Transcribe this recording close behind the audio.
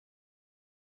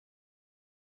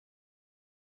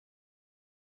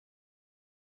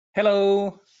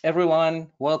Hello, everyone.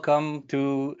 Welcome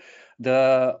to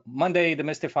the Monday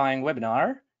Demystifying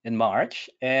webinar in March.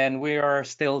 And we are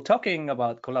still talking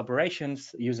about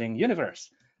collaborations using Universe.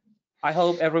 I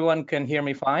hope everyone can hear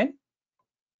me fine.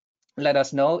 Let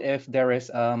us know if there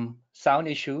is sound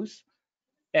issues.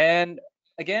 And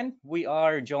again, we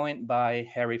are joined by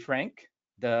Harry Frank,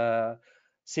 the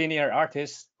senior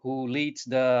artist who leads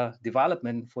the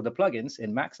development for the plugins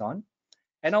in Maxon,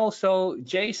 and also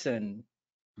Jason,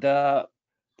 the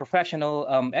professional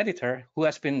editor who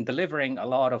has been delivering a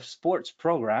lot of sports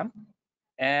program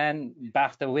and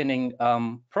BAFTA-winning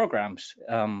programs.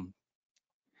 And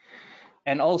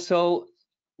also,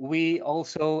 we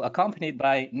also accompanied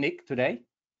by Nick today.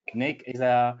 Nick is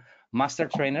a master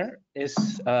trainer. He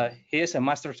is a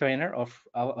master trainer of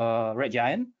Red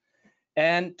Giant.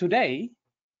 And today,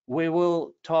 we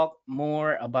will talk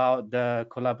more about the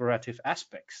collaborative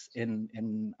aspects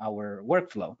in our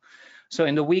workflow. So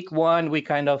in the week one, we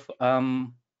kind of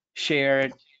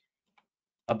shared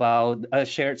some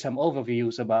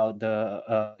overviews about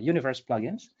the Universe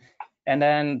plugins, and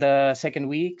then the second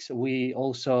weeks we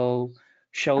also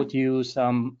showed you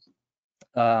some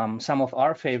of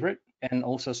our favorite and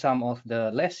also some of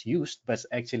the less used, but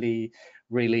actually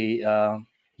really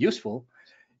useful.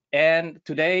 And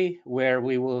today, where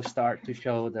we will start to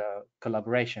show the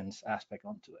collaborations aspect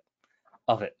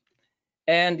of it.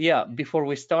 And yeah, before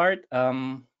we start,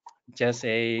 just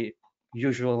a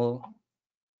usual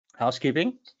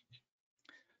housekeeping.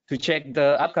 To check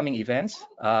the upcoming events,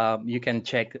 you can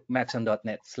check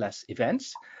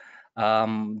maxon.net/events.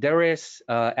 There is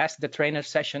Ask the Trainer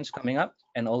sessions coming up,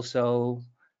 and also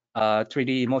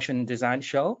 3D motion design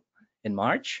show in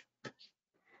March.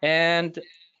 And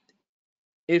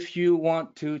if you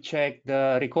want to check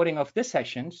the recording of these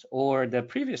sessions or the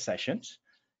previous sessions,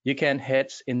 you can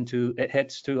head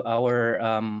to our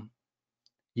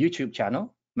YouTube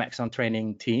channel, Maxon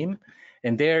Training Team,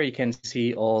 and there you can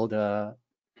see all the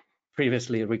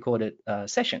previously recorded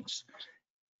sessions.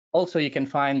 Also, you can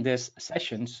find these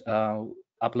sessions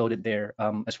uploaded there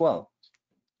as well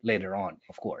later on,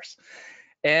 of course.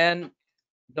 And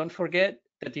don't forget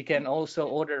that you can also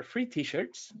order free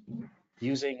t-shirts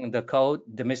using the code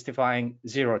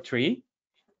demystifying03.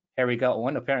 Harry got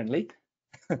one apparently.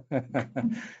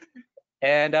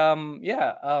 And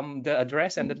the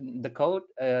address and the code,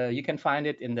 you can find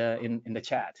it in the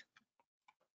chat.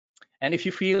 And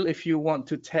if you want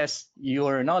to test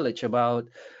your knowledge about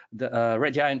the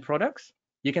Red Giant products,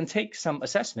 you can take some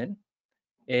assessment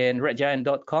in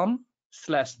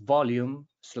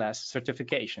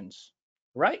redgiant.com/volume/certifications,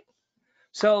 right?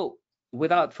 So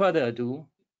without further ado,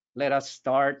 let us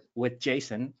start with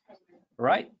Jason,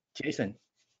 right? Jason,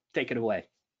 take it away.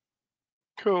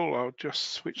 Cool, I'll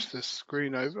just switch the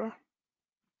screen over.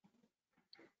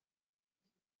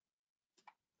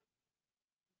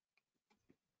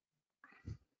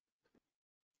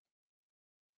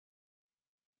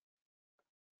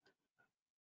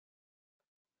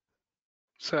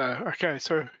 So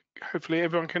hopefully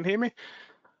everyone can hear me.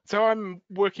 So I'm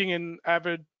working in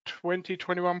Avid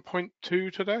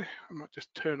 2021.2 today. I might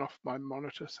just turn off my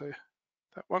monitor, so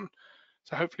that one.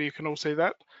 So hopefully you can all see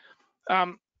that.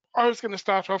 I was going to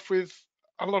start off with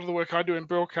a lot of the work I do in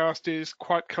broadcast is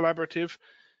quite collaborative.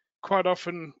 Quite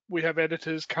often we have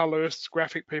editors, colorists,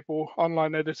 graphic people,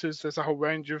 online editors. There's a whole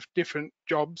range of different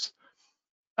jobs.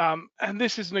 And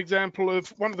this is an example of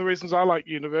one of the reasons I like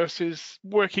Universe is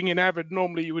working in Avid.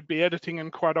 Normally you would be editing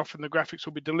and quite often the graphics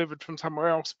will be delivered from somewhere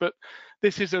else. But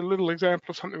this is a little example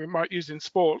of something we might use in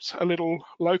sports, a little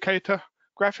locator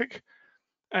graphic.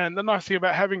 And the nice thing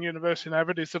about having Universe in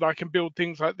Avid is that I can build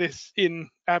things like this in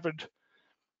Avid.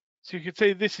 So you can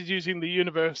see this is using the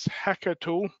Universe Hacker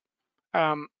tool.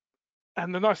 And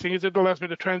the nice thing is it allows me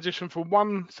to transition from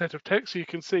one set of text. So you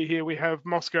can see here we have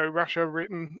Moscow, Russia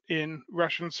written in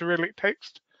Russian Cyrillic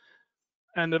text.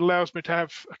 And it allows me to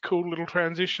have a cool little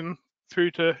transition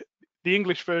through to the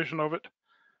English version of it.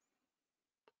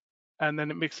 And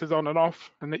then it mixes on and off,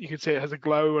 and that you can see it has a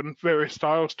glow and various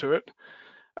styles to it.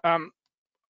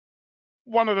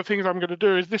 One of the things I'm going to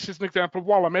do is, this is an example,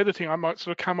 while I'm editing, I might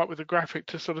sort of come up with a graphic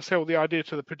to sort of sell the idea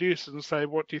to the producers and say,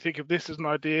 what do you think of this as an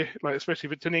idea? Like, especially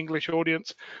if it's an English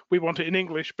audience, we want it in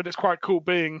English, but it's quite cool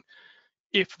being,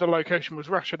 if the location was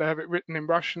Russia, to have it written in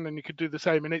Russian, and you could do the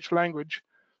same in each language.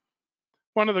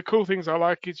 One of the cool things I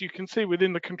like is you can see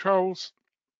within the controls,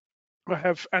 I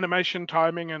have animation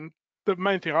timing, and the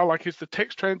main thing I like is the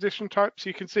text transition type.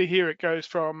 So you can see here it goes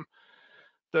from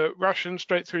the Russian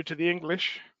straight through to the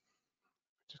English.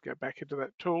 Just go back into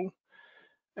that tool,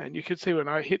 and you can see when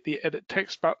I hit the edit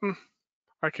text button,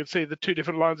 I can see the two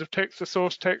different lines of text, the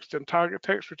source text and target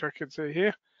text, which I can see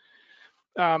here.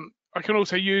 I can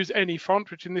also use any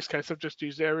font, which in this case I've just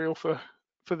used Arial for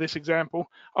this example.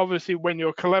 Obviously, when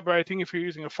you're collaborating, if you're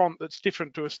using a font that's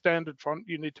different to a standard font,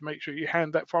 you need to make sure you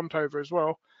hand that font over as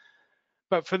well.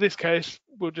 But for this case,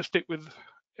 we'll just stick with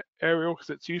Arial because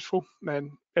it's useful,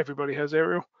 and everybody has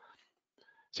Arial.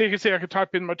 So you can see I can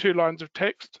type in my 2 lines of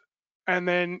text, and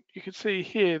then you can see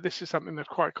here, this is something that's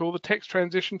quite cool, the text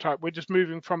transition type. We're just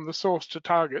moving from the source to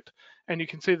target, and you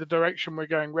can see the direction we're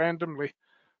going randomly.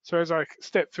 So as I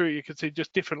step through, you can see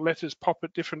just different letters pop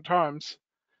at different times.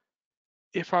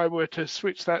 If I were to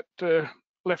switch that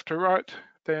left to right,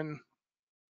 then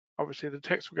obviously the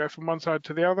text will go from one side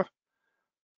to the other.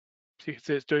 So you can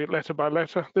see it's doing it letter by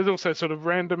letter. There's also sort of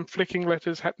random flicking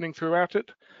letters happening throughout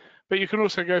it. But you can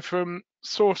also go from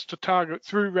source to target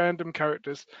through random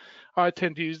characters. I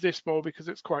tend to use this more because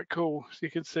it's quite cool. So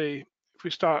you can see if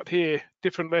we start here,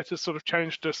 different letters sort of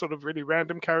change to sort of really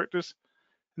random characters.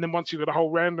 And then once you've got a whole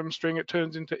random string, it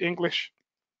turns into English.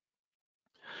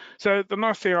 So the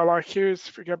nice thing I like here is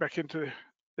if we go back into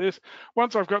this,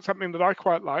 once I've got something that I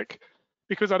quite like,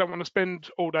 because I don't want to spend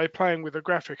all day playing with a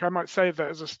graphic, I might save that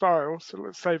as a style. So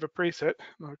let's save a preset,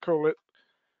 and I'll call it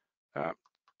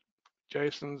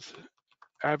Jason's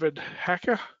Avid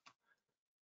Hacker.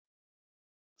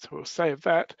 So we'll save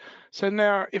that. So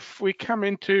now if we come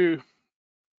into,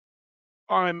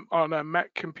 I'm on a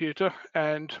Mac computer,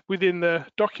 and within the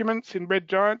documents in Red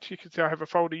Giant, you can see I have a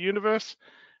folder universe,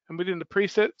 and within the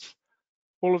presets,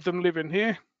 all of them live in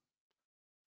here.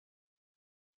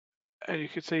 And you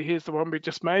can see here's the one we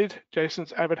just made,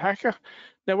 Jason's Avid Hacker.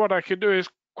 Now what I can do is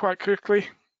quite quickly,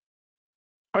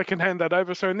 I can hand that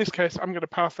over. So in this case, I'm going to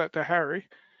pass that to Harry,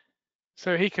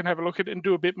 so he can have a look at it and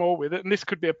do a bit more with it. And this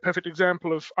could be a perfect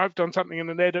example of, I've done something in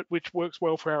an edit which works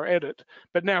well for our edit,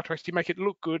 but now to actually make it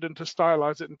look good and to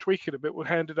stylize it and tweak it a bit, we'll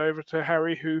hand it over to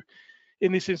Harry, who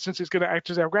in this instance is going to act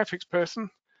as our graphics person.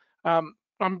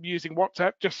 I'm using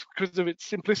WhatsApp just because of its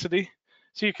simplicity.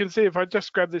 So you can see if I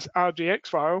just grab this RGX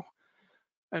file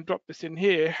and drop this in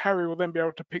here, Harry will then be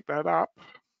able to pick that up.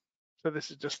 So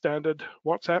this is just standard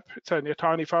WhatsApp. It's only a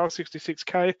tiny file,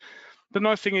 66K. The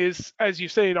nice thing is, as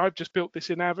you've seen, I've just built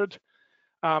this in Avid.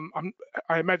 I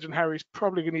imagine Harry's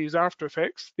probably going to use After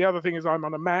Effects. The other thing is I'm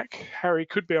on a Mac. Harry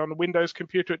could be on a Windows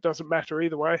computer. It doesn't matter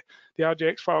either way. The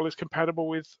RGX file is compatible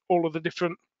with all of the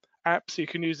different apps. You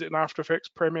can use it in After Effects,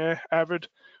 Premiere, Avid,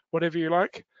 whatever you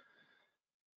like.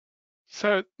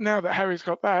 So now that Harry's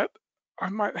got that, I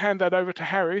might hand that over to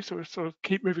Harry. So we'll sort of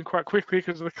keep moving quite quickly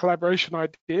because of the collaboration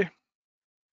idea.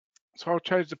 So I'll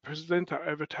change the presenter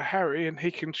over to Harry, and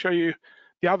he can show you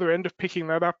the other end of picking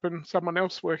that up and someone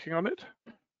else working on it.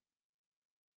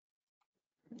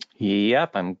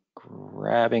 Yep, I'm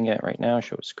grabbing it right now,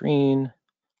 show screen.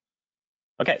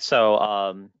 Okay,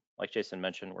 so like Jason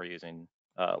mentioned, we're using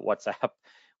WhatsApp,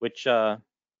 which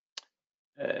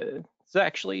it's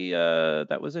actually,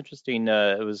 that was interesting.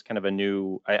 It was kind of a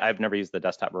new, I've never used the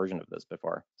desktop version of this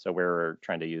before. So we're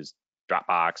trying to use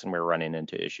Dropbox and we're running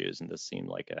into issues, and this seemed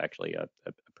like actually a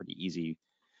pretty easy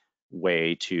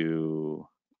way to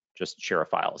just share a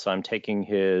file. So I'm taking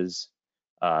his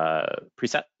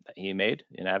preset that he made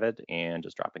in Avid and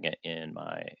just dropping it in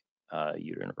my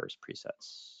universe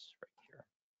presets right here.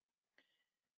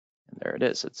 And there it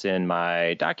is. It's in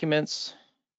my documents,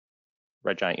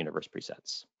 Red Giant Universe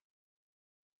presets.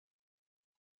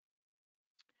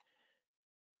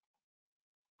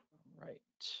 Right.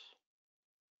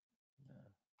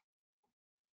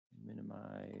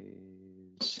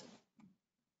 Minimize.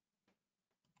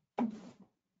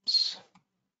 Oops.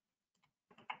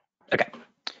 Okay.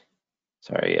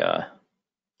 Sorry,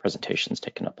 presentation's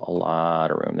taking up a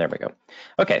lot of room. There we go.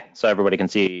 Okay, so everybody can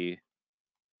see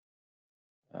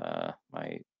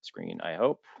my screen, I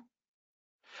hope.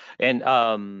 And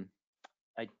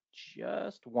I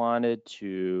just wanted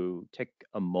to take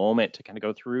a moment to kind of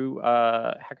go through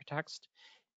HackerText.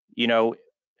 You know,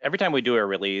 every time we do a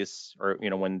release, or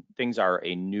when things are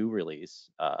a new release,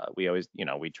 we always,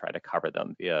 we try to cover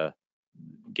them via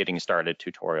getting started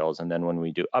tutorials, and then when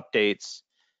we do updates,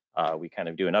 we kind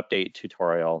of do an update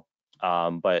tutorial.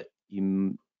 But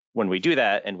when we do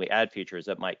that and we add features,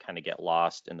 it might kind of get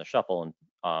lost in the shuffle, and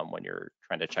when you're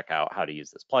trying to check out how to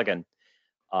use this plugin,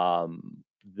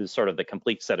 the sort of the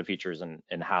complete set of features and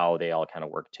how they all kind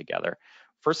of work together.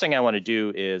 First thing I want to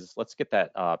do is let's get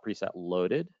that preset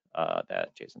loaded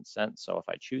that Jason sent. So if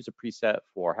I choose a preset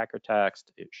for HackerText,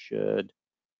 it should,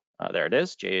 there it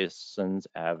is, Jason's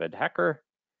Avid Hacker.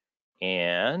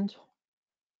 And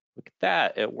look at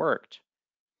that, it worked.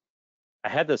 I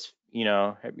had this,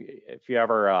 if you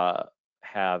ever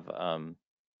have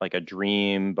like a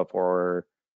dream before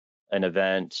an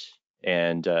event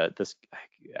And this,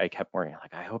 I kept worrying,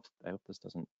 like, I hope this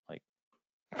doesn't like,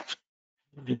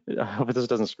 I hope this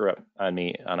doesn't screw up on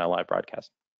me on a live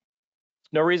broadcast.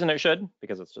 No reason it should,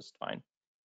 because it's just fine.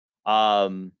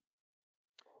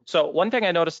 So one thing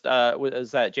I noticed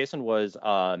was that Jason was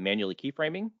manually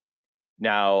keyframing.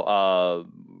 Now,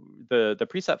 the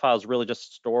preset files really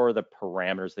just store the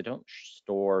parameters. They don't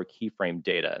store keyframe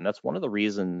data. And that's one of the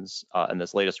reasons in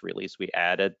this latest release, we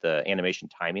added the animation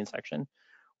timing section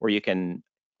where you can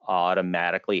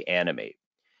automatically animate.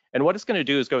 And what it's going to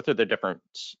do is go through the different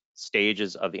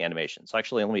stages of the animation. So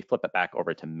actually, let me flip it back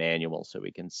over to manual so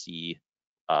we can see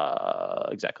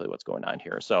exactly what's going on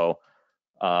here. So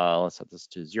let's set this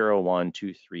to 0, 1,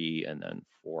 2, 3, and then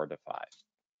 4 to 5.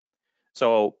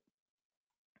 So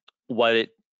what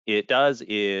it does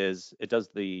is it does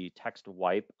the text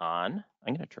wipe on.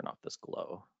 I'm going to turn off this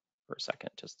glow for a second,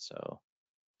 just to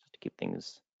keep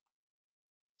things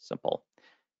simple.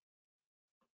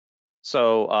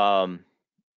 So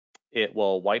it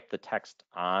will wipe the text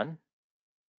on,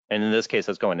 and in this case,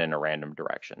 it's going in a random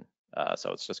direction.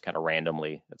 So it's just kind of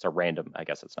randomly. It's a random. I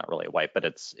guess it's not really a wipe, but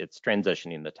it's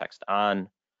transitioning the text on.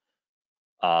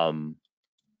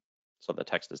 So the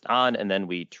text is on, and then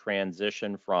we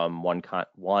transition from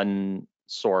one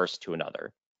source to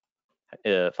another.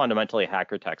 Fundamentally,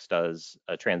 HackerText does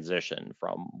a transition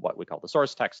from what we call the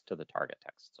source text to the target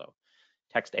text. So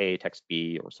text A, text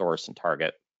B, or source and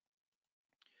target.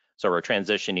 So we're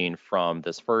transitioning from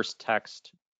this first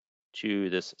text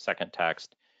to this second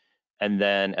text. And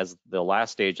then as the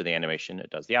last stage of the animation,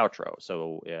 it does the outro.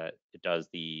 So it does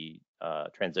the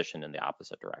transition in the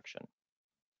opposite direction.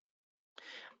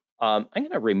 I'm going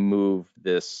to remove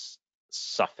this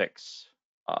suffix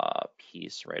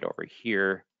piece right over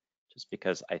here, just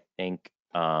because I think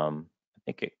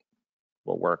it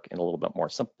will work in a little bit more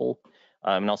simple.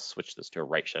 And I'll switch this to a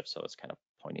right shift so it's kind of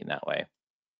pointing that way.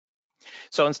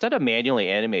 So instead of manually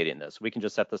animating this, we can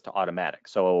just set this to automatic.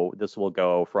 So this will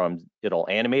go from, it'll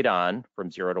animate on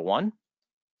from 0 to 1.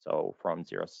 So from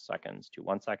 0 seconds to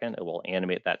 1 second, it will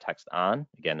animate that text on.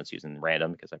 Again, it's using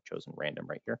random because I've chosen random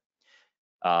right here.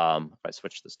 If I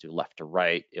switch this to left to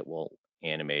right, it will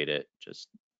animate it just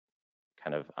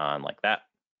kind of on like that,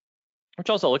 which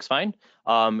also looks fine.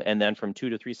 And then from 2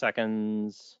 to 3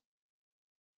 seconds,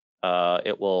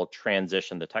 it will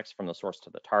transition the text from the source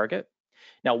to the target.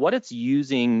 Now, what it's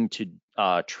using to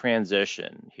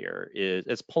transition here is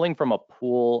it's pulling from a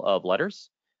pool of letters.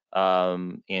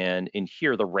 And in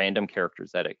here, the random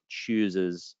characters that it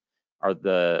chooses are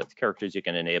the characters you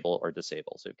can enable or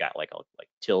disable. So you've got like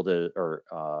tilde or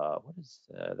what is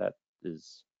that?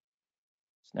 Is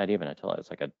it's not even a tilde.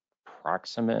 It's like a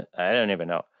proximate. I don't even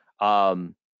know.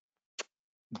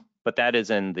 But that is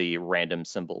in the random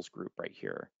symbols group right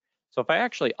here. So if I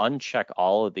actually uncheck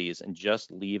all of these and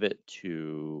just leave it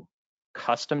to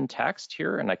custom text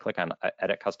here, and I click on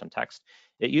edit custom text,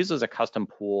 it uses a custom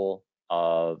pool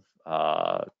of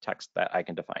text that I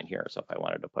can define here. So if I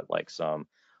wanted to put like some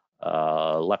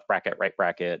left bracket, right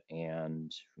bracket,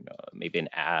 and maybe an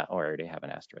or I already have an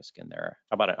asterisk in there.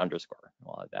 How about an underscore?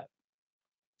 I'll add that.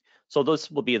 So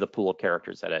this will be the pool of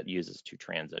characters that it uses to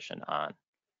transition on.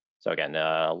 So again,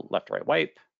 left, right,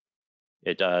 wipe.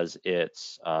 It does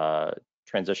its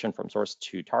transition from source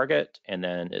to target, and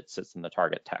then it sits in the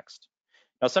target text.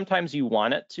 Now, sometimes you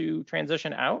want it to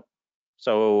transition out.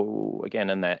 So again,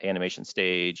 in that animation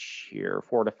stage here,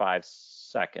 4 to 5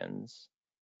 seconds,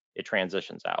 it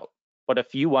transitions out. But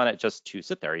if you want it just to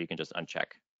sit there, you can just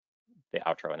uncheck the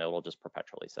outro and it will just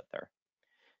perpetually sit there.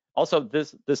 Also,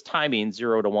 this timing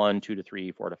 0 to 1, 2 to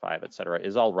 3, 4 to 5, etc.,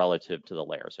 is all relative to the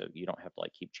layer. So you don't have to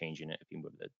like keep changing it if you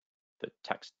move the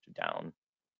text down.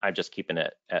 I'm just keeping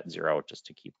it at 0 just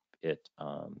to keep it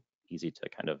easy to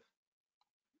kind of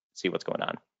see what's going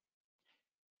on.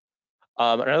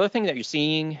 Another thing that you're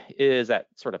seeing is that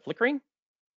sort of flickering.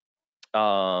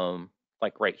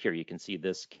 Like right here, you can see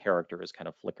this character is kind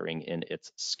of flickering in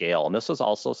its scale. And this was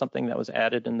also something that was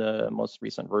added in the most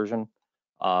recent version,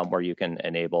 where you can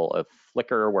enable a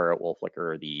flicker where it will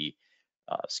flicker the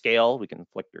scale. We can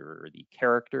flicker the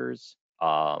characters,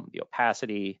 the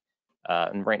opacity,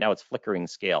 and right now it's flickering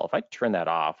scale. If I turn that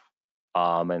off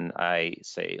and I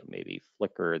say maybe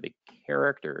flicker the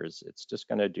characters, it's just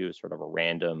going to do sort of a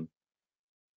random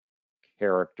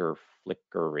character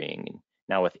flickering.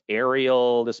 Now with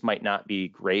Arial, this might not be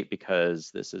great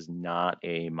because this is not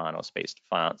a monospaced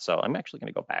font. So I'm actually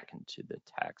going to go back into the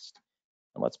text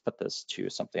and let's put this to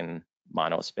something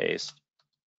monospaced.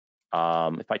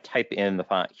 If I type in the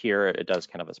font here, it does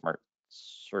kind of a smart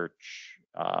search.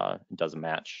 It does a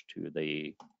match to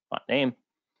the font name.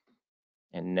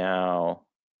 And now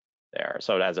there.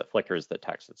 So as it flickers the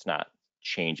text, it's not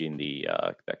changing the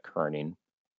kerning.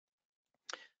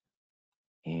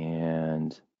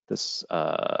 And this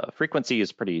frequency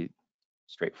is pretty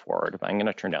straightforward. I'm going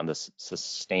to turn down this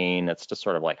sustain. It's just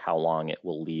sort of like how long it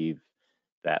will leave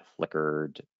that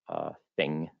flickered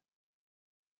thing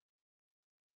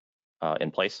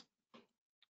in place.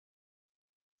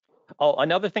 Oh,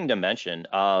 another thing to mention,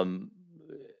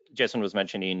 Jason was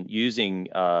mentioning using,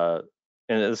 and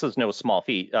this is no small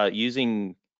feat,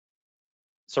 using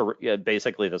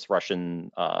basically this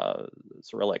Russian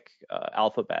Cyrillic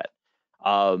alphabet.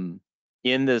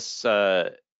 In this,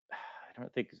 I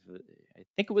think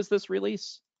it was this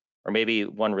release, or maybe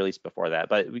one release before that,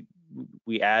 but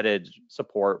we added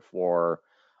support for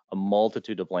a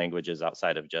multitude of languages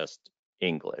outside of just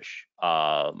English,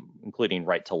 including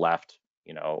right to left,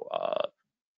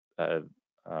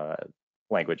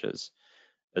 languages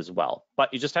as well.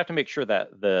 But you just have to make sure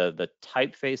that the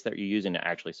typeface that you're using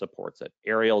actually supports it.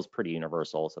 Arial is pretty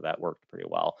universal, so that worked pretty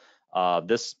well.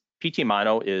 This PT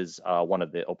Mono is one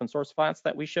of the open source fonts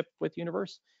that we ship with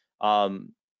Universe. If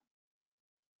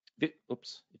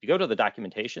you go to the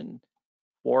documentation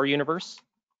for Universe,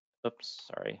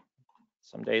 sorry.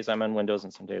 Some days I'm on Windows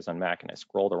and some days on Mac, and I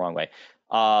scroll the wrong way.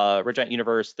 Regent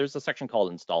Universe, there's a section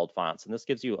called Installed Fonts, and this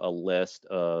gives you a list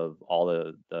of all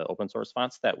the open source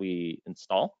fonts that we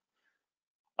install.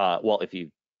 Well, if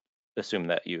you assume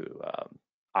that you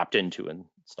opt in to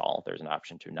install, there's an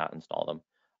option to not install them.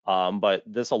 But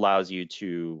this allows you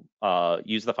to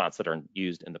use the fonts that are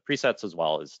used in the presets, as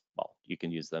well as, well, you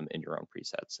can use them in your own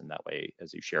presets, and that way,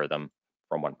 as you share them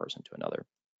from one person to another.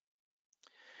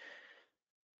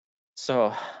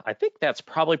 So I think that's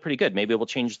probably pretty good. Maybe we'll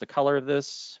change the color of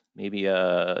this, maybe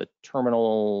a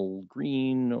terminal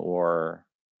green, or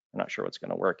I'm not sure what's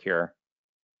going to work here.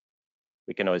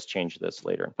 We can always change this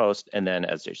later in post. And then,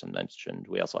 as Jason mentioned,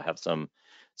 we also have some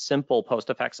simple post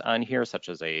effects on here, such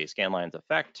as a scan lines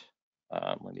effect.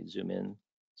 Let me zoom in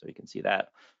so you can see that.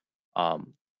 I'll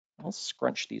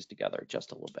scrunch these together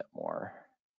just a little bit more.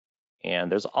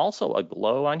 And there's also a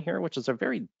glow on here, which is a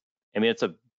very, it's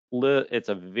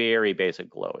a very basic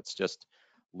glow. It's just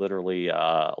literally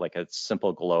like a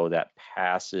simple glow that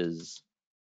passes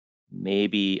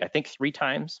maybe, I think, 3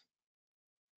 times.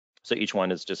 So each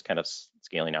one is just kind of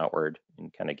scaling outward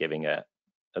and kind of giving a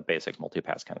basic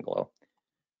multi-pass kind of glow.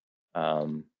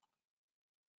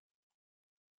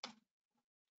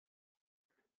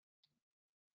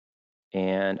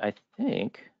 And I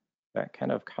think that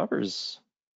kind of covers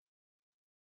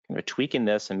kind of tweaking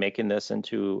this and making this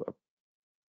into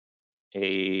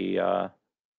a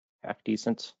half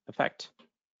decent effect.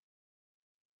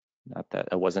 Not that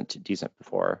it wasn't decent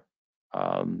before.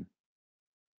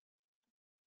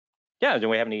 Yeah, do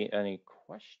we have any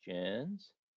questions?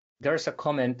 There's a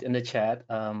comment in the chat,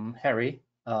 Harry.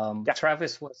 Yeah.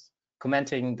 Travis was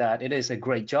commenting that it is a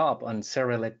great job on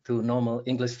Cyrillic to normal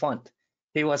English font.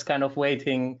 He was kind of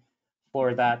waiting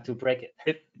for that to break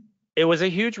it. It was a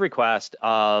huge request.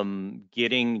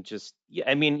 Getting just,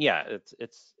 I mean, yeah,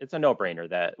 it's a no-brainer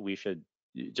that we should,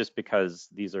 just because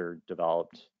these are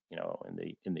developed,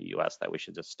 in the US, that we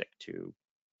should just stick to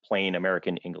plain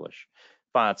American English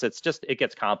fonts. It's just, it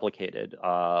gets complicated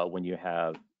when you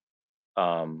have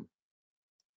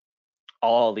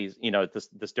all these,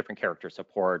 this different character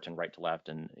support and right to left,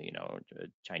 and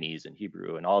Chinese and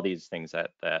Hebrew and all these things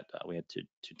that we had to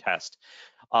test.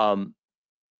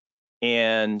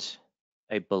 And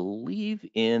I believe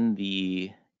in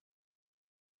the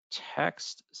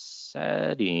text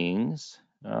settings,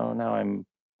 oh, now I'm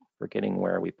forgetting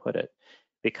where we put it,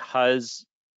 because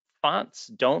fonts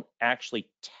don't actually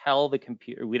tell the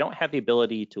computer, we don't have the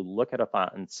ability to look at a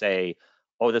font and say,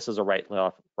 oh, this is a right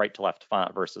to left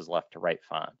font versus left to right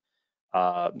font.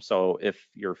 So if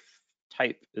your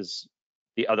type is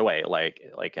the other way, like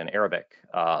in Arabic,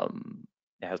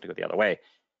 it has to go the other way.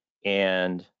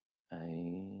 And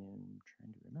I'm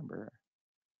trying to remember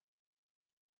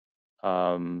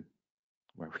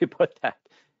where we put that.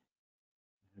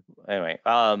 Anyway,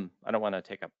 I don't want to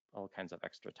take up all kinds of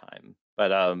extra time,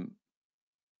 but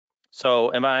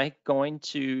so am I going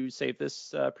to save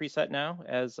this preset now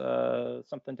as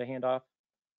something to hand off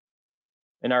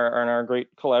in our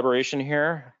great collaboration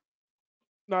here?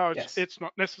 No, Yes. it's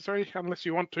not necessary unless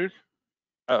you want to.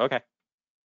 Oh, okay.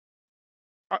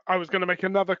 I was going to make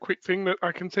another quick thing that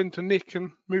I can send to Nick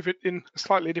and move it in a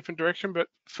slightly different direction, but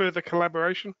further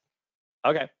collaboration.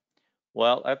 Okay.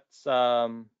 Well, that's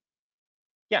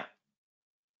yeah.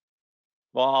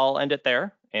 Well, I'll end it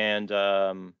there, and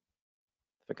if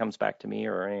it comes back to me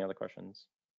or any other questions,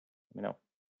 let me know.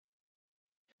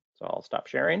 So I'll stop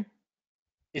sharing.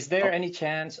 Is there any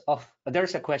chance of,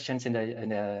 there's a questions in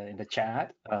the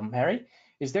chat, Harry.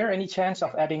 Is there any chance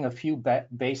of adding a few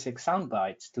basic sound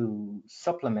bites to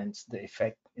supplement the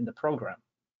effect in the program?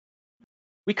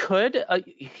 We could,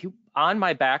 on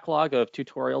my backlog of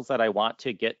tutorials that I want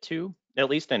to get to, at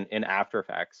least in After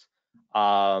Effects,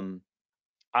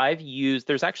 I've used,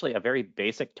 there's actually a very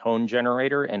basic tone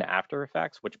generator in After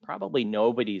Effects, which probably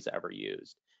nobody's ever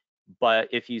used. But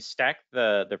if you stack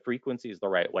the frequencies the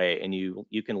right way, and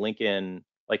you can link in,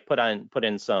 like put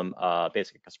in some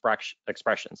basic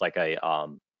expressions, like a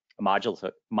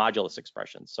modulus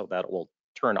expression, so that it will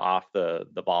turn off the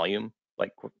volume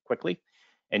like quickly,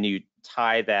 and you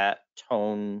tie that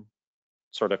tone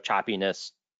sort of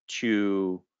choppiness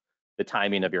to the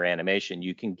timing of your animation,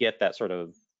 you can get that sort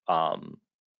of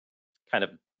kind of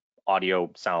audio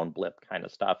sound blip kind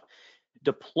of stuff.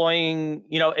 Deploying,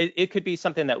 you know, it could be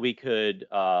something that we could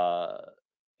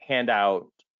hand out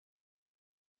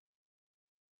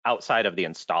outside of the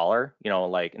installer, you know,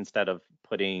 like instead of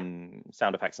putting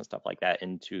sound effects and stuff like that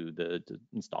into the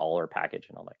installer package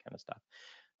and all that kind of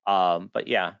stuff. But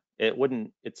yeah,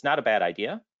 it's not a bad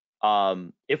idea.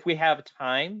 If we have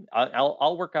time,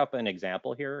 I'll work up an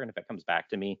example here, and if it comes back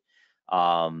to me,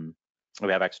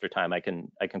 we have extra time, I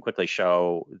can quickly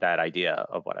show that idea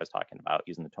of what I was talking about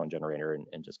using the tone generator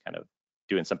and just kind of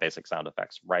doing some basic sound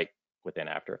effects right within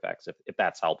After Effects, if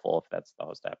that's helpful, if that's the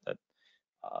host app that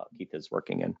Keith is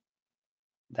working in.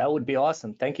 That would be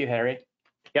awesome. Thank you, Harry.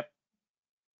 Yep.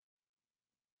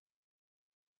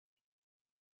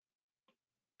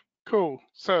 Cool.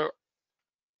 So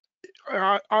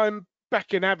I'm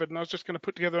back in Avid, and I was just going to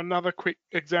put together another quick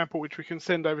example which we can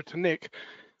send over to Nick.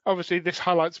 Obviously, this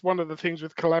highlights one of the things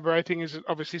with collaborating is it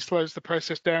obviously slows the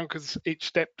process down because each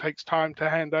step takes time to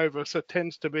hand over. So it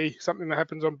tends to be something that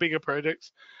happens on bigger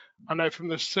projects. I know from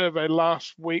the survey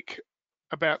last week,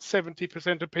 about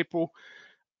 70% of people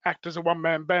act as a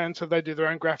one-man band, so they do their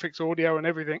own graphics, audio, and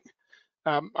everything.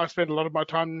 I spend a lot of my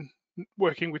time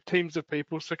working with teams of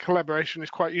people, so collaboration is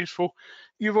quite useful.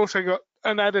 You've also got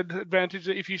an added advantage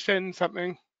that if you send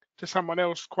something to someone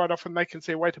else, quite often they can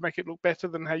see a way to make it look better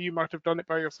than how you might have done it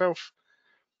by yourself.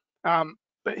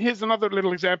 But here's another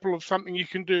little example of something you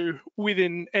can do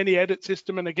within any edit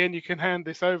system, and again, you can hand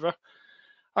this over.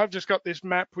 I've just got this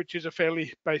map, which is a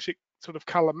fairly basic sort of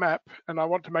color map, and I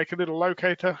want to make a little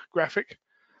locator graphic.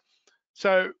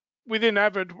 So within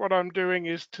Avid, what I'm doing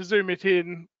is to zoom it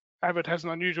in. Avid has an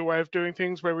unusual way of doing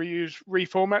things where we use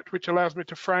reformat, which allows me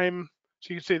to frame.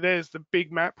 So you can see there's the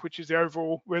big map, which is the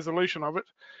overall resolution of it.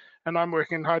 And I'm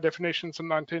working in high definition, some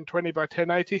 1920 by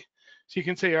 1080. So you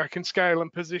can see I can scale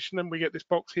and position them. We get this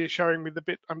box here showing me the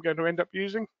bit I'm going to end up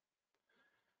using.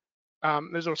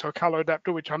 There's also a color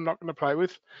adapter, which I'm not going to play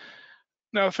with.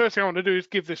 Now, the first thing I want to do is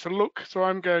give this a look. So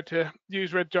I'm going to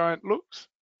use Red Giant looks.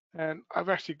 And I've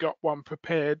actually got one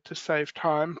prepared to save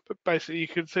time. But basically, you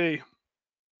can see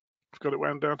I've got it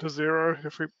wound down to 0.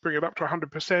 If we bring it up to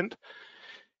 100%,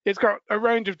 it's got a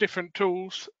range of different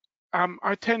tools.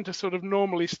 I tend to sort of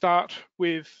normally start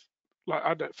with,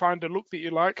 like, find a look that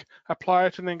you like, apply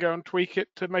it, and then go and tweak it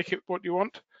to make it what you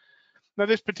want. Now,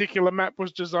 this particular map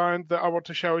was designed that I want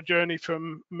to show a journey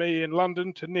from me in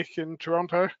London to Nick in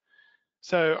Toronto.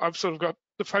 So I've sort of got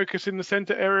the focus in the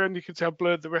center area, and you can see I've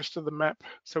blurred the rest of the map.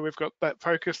 So we've got that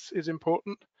focus is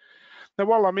important. Now,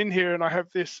 while I'm in here and I have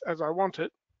this as I want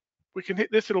it, we can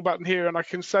hit this little button here and I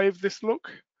can save this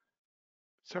look.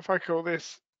 So if I call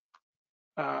this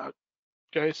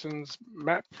Jason's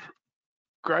map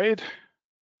grade,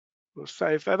 we'll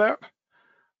save that out.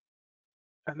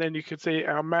 And then you can see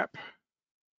our map.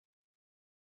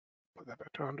 Put that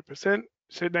back to 100%.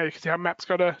 So now you can see our map's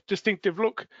got a distinctive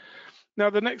look. Now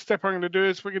the next step I'm going to do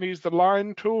is we're going to use the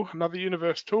line tool, another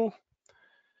universe tool.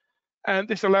 And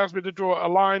this allows me to draw a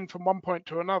line from one point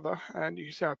to another. And you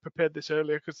can see I prepared this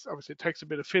earlier because obviously it takes a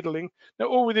bit of fiddling. Now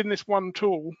all within this one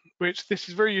tool, which this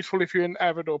is very useful if you're in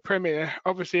Avid or Premiere.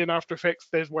 Obviously in After Effects,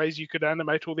 there's ways you could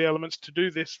animate all the elements to do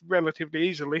this relatively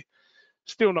easily.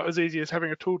 Still not as easy as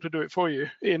having a tool to do it for you.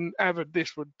 In Avid,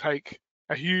 this would take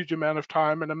a huge amount of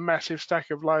time and a massive stack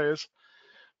of layers.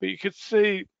 But you could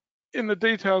see in the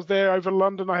details there over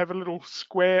London, I have a little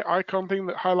square icon thing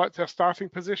that highlights our starting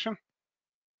position.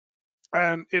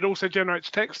 And it also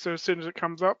generates text, so as soon as it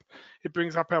comes up, it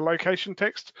brings up our location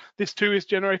text. This too is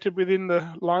generated within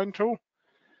the line tool.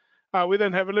 We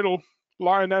then have a little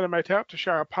line animate out to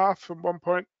show our path from one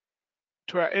point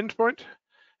to our end point.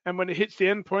 And when it hits the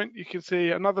end point, you can see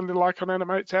another little icon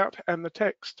animates out and the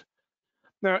text.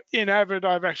 Now in Avid,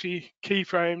 I've actually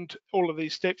keyframed all of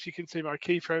these steps. You can see my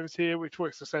keyframes here, which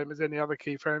works the same as any other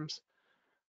keyframes.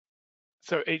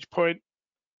 So each point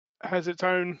has its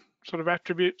own sort of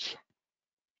attributes.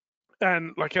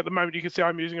 And like at the moment, you can see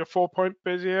I'm using a 4-point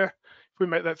Bezier. If we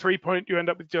make that 3-point, you end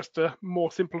up with just a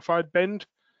more simplified bend.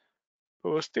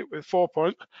 But we'll stick with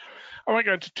 4-point. I won't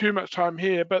go into too much time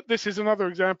here, but this is another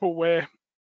example where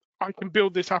I can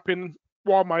build this up in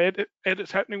while my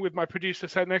edit's happening with my producer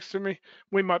sat next to me.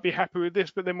 We might be happy with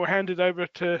this, but then we'll hand it over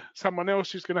to someone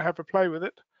else who's going to have a play with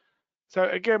it. So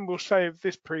again, we'll save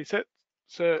this preset.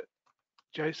 So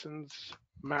Jason's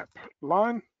map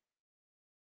line.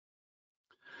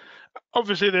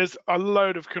 Obviously, there's a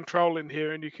load of control in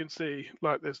here, and you can see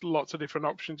like there's lots of different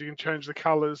options. You can change the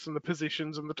colors and the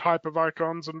positions and the type of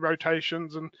icons and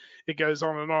rotations, and it goes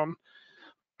on and on.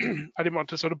 I didn't want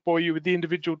to sort of bore you with the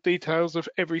individual details of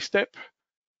every step.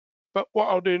 But what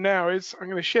I'll do now is I'm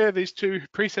going to share these two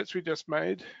presets we just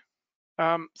made.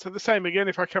 So the same again,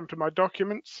 if I come to my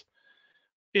documents,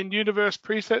 in universe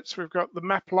presets, we've got the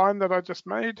map line that I just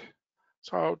made.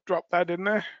 So I'll drop that in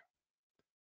there.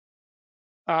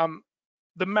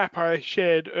 The map I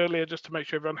shared earlier, just to make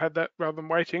sure everyone had that rather than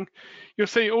waiting. You'll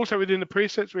see also within the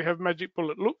presets, we have magic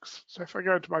bullet looks. So if I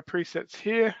go into my presets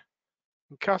here,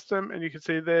 and custom, and you can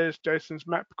see there's Jason's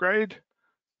map grade.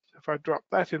 So if I drop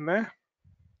that in there,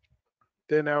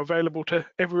 they're now available to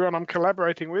everyone I'm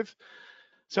collaborating with.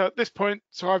 So at this point,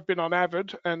 so I've been on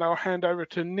Avid, and I'll hand over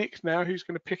to Nick now, who's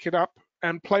going to pick it up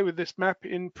and play with this map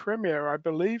in Premiere, I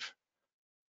believe.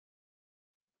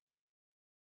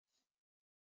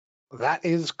 That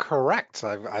is correct.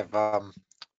 I've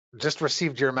just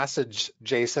received your message,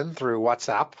 Jason, through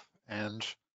WhatsApp, and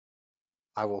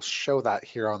I will show that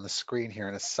here on the screen here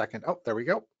in a second. Oh, there we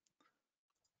go.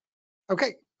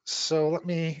 Okay, so let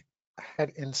me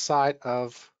head inside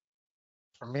of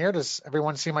Premiere. Does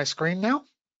everyone see my screen now?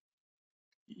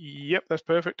 Yep, that's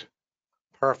perfect.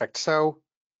 Perfect. So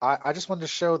I just wanted to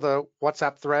show the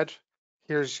WhatsApp thread.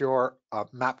 Here's your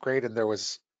map grade, and there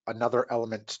was another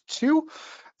element too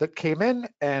that came in,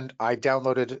 and I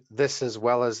downloaded this as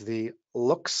well as the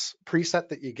looks preset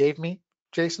that you gave me,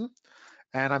 Jason.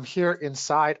 And I'm here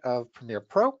inside of Premiere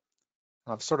Pro,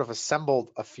 and I've sort of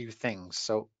assembled a few things.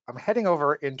 So I'm heading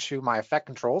over into my effect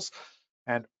controls,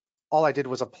 and all I did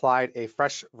was applied a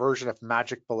fresh version of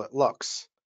Magic Bullet Looks.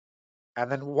 And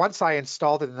then once I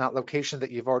installed it in that location that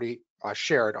you've already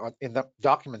shared in the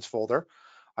documents folder,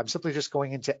 I'm simply just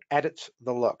going in to edit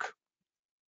the look.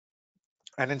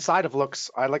 And inside of looks,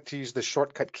 I like to use the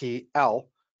shortcut key L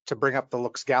to bring up the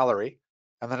looks gallery.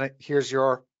 And then here's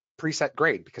your preset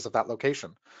grade because of that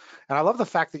location. And I love the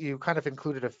fact that you kind of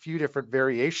included a few different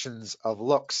variations of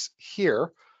looks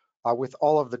here with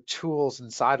all of the tools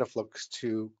inside of looks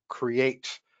to create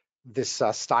this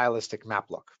stylistic map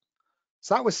look.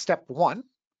 So that was step one.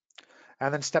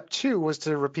 And then step two was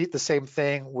to repeat the same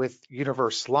thing with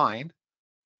universe line.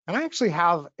 And I actually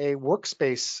have a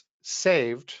workspace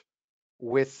saved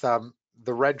with the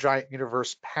Red Giant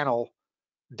Universe panel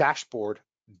dashboard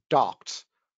docked,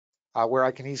 where I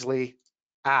can easily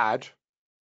add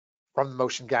from the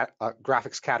motion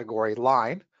graphics category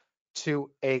line to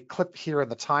a clip here in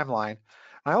the timeline.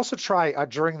 I also try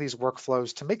during these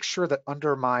workflows to make sure that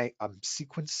under my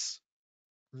sequence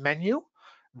menu,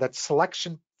 that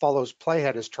selection follows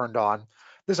playhead is turned on.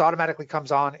 This automatically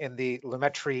comes on in the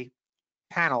Lumetri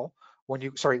panel when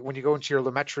you go into your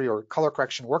Lumetri or color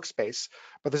correction workspace,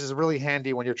 but this is really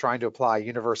handy when you're trying to apply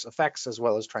universe effects as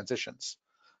well as transitions.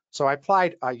 So I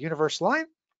applied a universe line,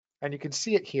 and you can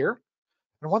see it here.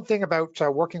 And one thing about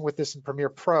working with this in Premiere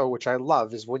Pro, which I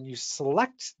love, is when you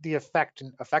select the effect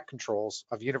and effect controls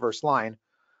of universe line,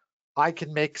 I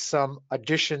can make some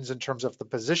additions in terms of the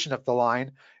position of the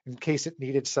line in case it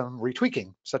needed some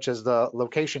retweaking, such as the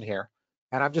location here.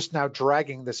 And I'm just now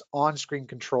dragging this on-screen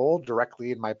control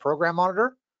directly in my program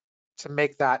monitor to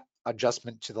make that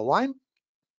adjustment to the line.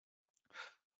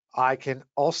 I can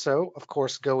also, of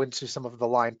course, go into some of the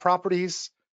line properties.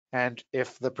 And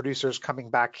if the producer is coming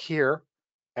back here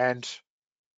and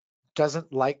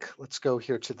doesn't like, let's go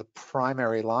here to the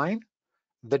primary line,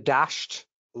 the dashed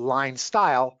line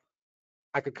style,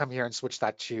 I could come here and switch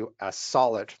that to a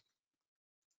solid.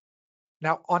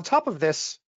 Now, on top of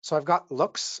this, so I've got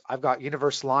looks, I've got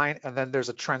universe line, and then there's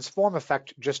a transform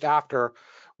effect just after,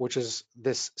 which is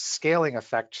this scaling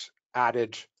effect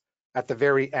added at the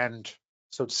very end.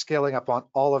 So it's scaling up on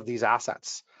all of these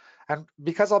assets. And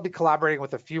because I'll be collaborating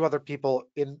with a few other people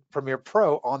in Premiere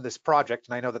Pro on this project,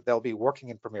 and I know that they'll be working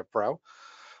in Premiere Pro,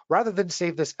 rather than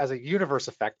save this as a universe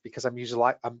effect, because I'm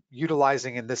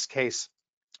utilizing in this case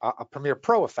a Premiere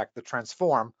Pro effect, the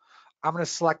transform, I'm going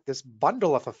to select this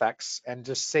bundle of effects and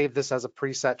just save this as a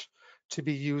preset to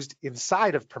be used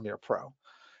inside of Premiere Pro.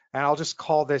 And I'll just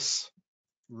call this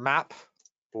map,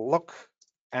 look,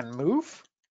 and move.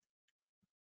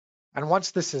 And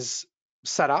once this is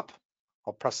set up,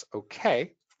 I'll press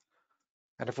OK.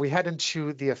 And if we head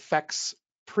into the effects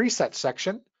preset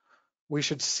section, we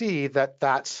should see that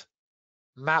that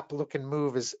map look and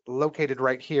move is located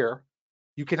right here.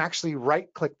 You can actually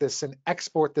right click this and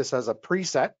export this as a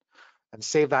preset and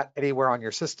save that anywhere on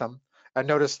your system. And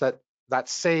notice that that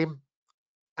same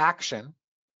action,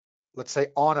 let's say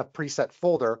on a preset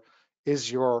folder,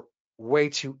 is your way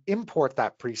to import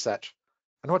that preset.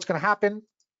 And what's going to happen, in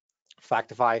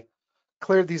fact, if I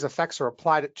cleared these effects or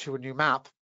applied it to a new map,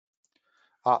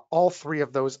 all three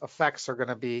of those effects are going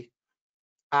to be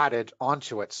added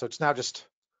onto it. So it's now just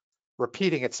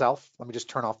repeating itself. Let me just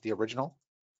turn off the original.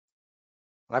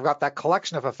 And I've got that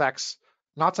collection of effects,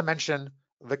 not to mention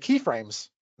the keyframes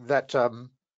that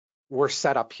were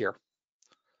set up here.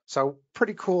 So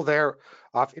pretty cool there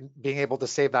in being able to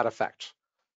save that effect.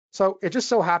 So it just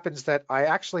so happens that I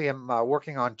actually am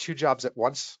working on 2 jobs at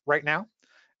once right now.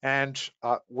 And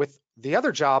with the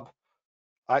other job,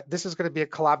 this is going to be a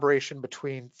collaboration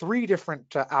between 3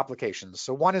 different applications.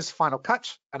 So one is Final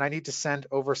Cut, and I need to send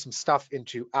over some stuff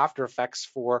into After Effects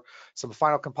for some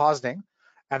final compositing.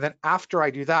 And then after I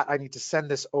do that, I need to send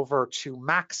this over to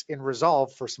Max in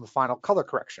Resolve for some final color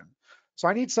correction. So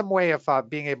I need some way of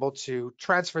being able to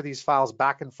transfer these files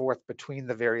back and forth between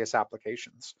the various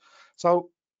applications. So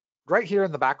right here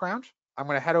in the background, I'm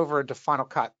going to head over into Final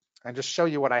Cut and just show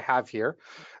you what I have here.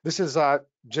 This is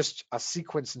just a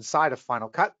sequence inside of Final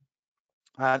Cut.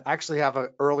 And I actually have an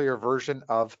earlier version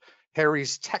of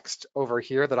Harry's text over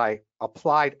here that I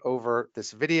applied over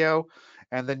this video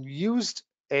and then used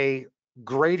a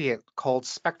gradient called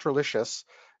Spectralicious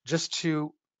just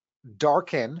to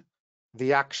darken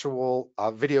the actual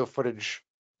video footage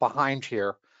behind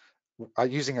here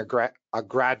using a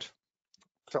grad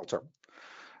filter.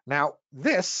 Now,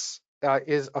 this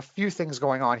is a few things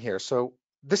going on here. So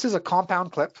this is a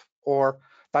compound clip, or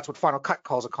that's what Final Cut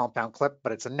calls a compound clip,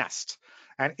 but it's a nest.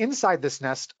 And inside this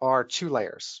nest are 2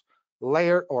 layers,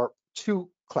 2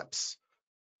 clips.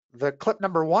 The clip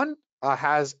number 1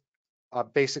 has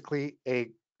basically a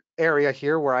area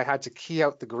here where I had to key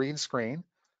out the green screen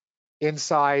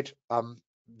inside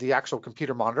the actual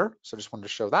computer monitor. So I just wanted to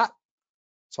show that.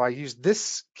 So I used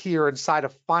this keyer inside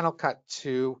of Final Cut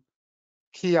to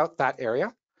key out that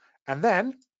area. And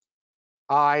then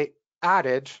I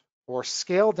added or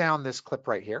scaled down this clip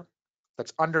right here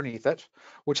that's underneath it,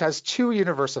 which has 2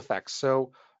 universe effects.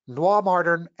 So Noir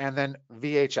Modern and then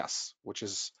VHS, which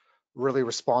is really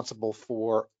responsible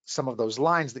for some of those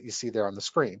lines that you see there on the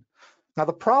screen. Now,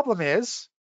 the problem is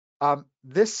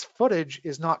this footage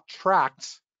is not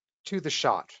tracked to the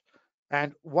shot.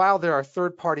 And while there are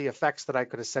third-party effects that I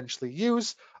could essentially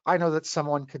use, I know that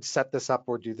someone could set this up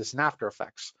or do this in After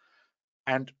Effects.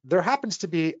 And there happens to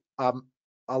be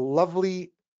a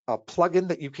lovely plugin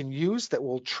that you can use that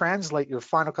will translate your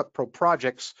Final Cut Pro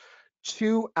projects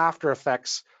to After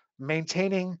Effects,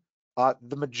 maintaining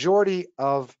the majority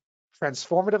of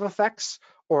transformative effects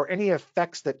or any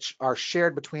effects that are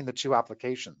shared between the 2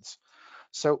 applications.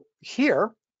 So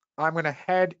here, I'm going to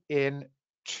head in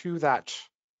to that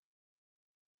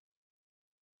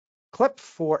clip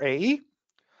for AE.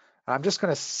 I'm just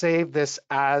going to save this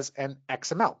as an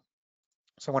XML.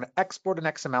 So I'm going to export an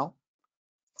XML,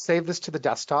 save this to the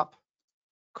desktop,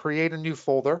 create a new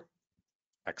folder,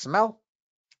 XML,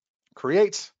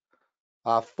 create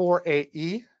for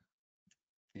AE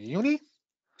uni,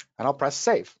 and I'll press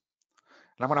save.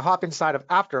 And I'm going to hop inside of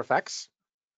After Effects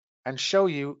and show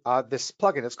you this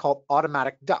plugin. It's called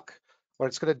Automatic Duck. What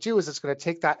it's going to do is it's going to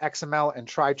take that XML and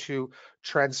try to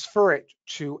transfer it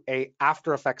to a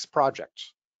After Effects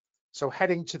project. So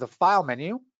heading to the File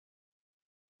menu,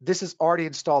 this is already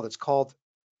installed. It's called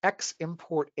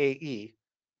Ximport AE.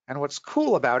 And what's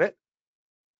cool about it,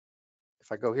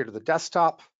 if I go here to the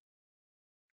desktop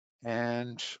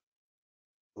and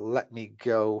let me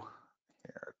go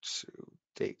here to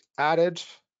date added,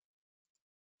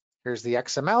 here's the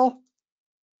XML.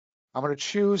 I'm going to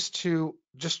choose to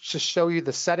just show you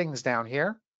the settings down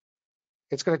here.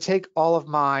 It's going to take all of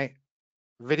my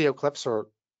video clips or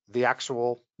the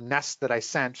actual nest that I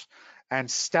sent and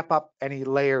step up any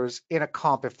layers in a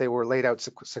comp if they were laid out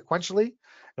sequentially. And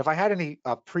if I had any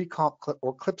pre-comp clip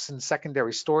or clips in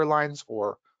secondary storylines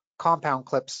or compound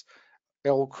clips, it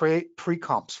will create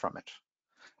pre-comps from it.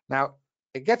 Now,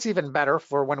 it gets even better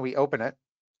for when we open it.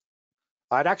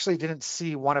 It actually didn't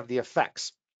see one of the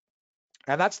effects.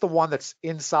 And that's the one that's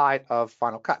inside of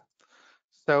Final Cut.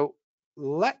 So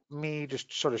let me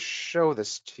just sort of show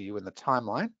this to you in the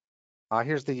timeline.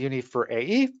 Here's the uni for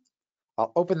AE.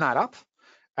 I'll open that up,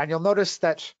 and you'll notice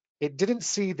that it didn't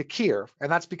see the keyer, and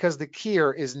that's because the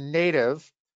keyer is native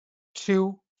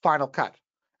to Final Cut.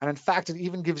 And in fact, it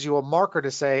even gives you a marker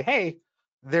to say, hey,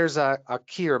 there's a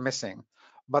keyer missing.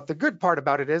 But the good part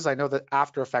about it is I know that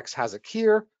After Effects has a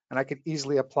keyer, and I could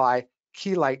easily apply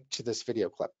key light to this video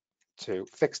clip to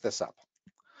fix this up,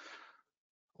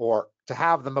 or to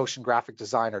have the motion graphic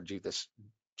designer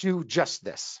do just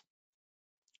this.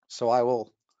 So I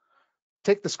will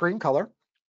take the screen color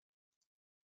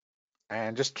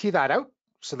and just key that out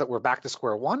so that we're back to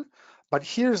square one. But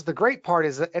here's the great part,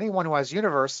 is that anyone who has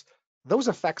Universe, those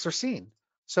effects are seen.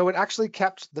 So it actually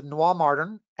kept the Noir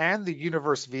Modern and the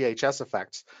Universe VHS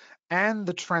effects and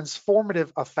the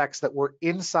transformative effects that were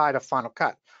inside of Final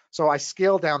Cut. So I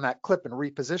scaled down that clip and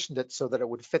repositioned it so that it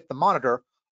would fit the monitor.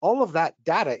 All of that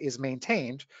data is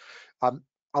maintained,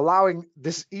 allowing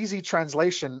this easy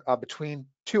translation between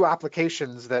two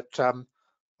applications that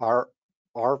are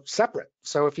separate.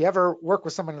 So if you ever work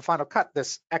with someone in Final Cut,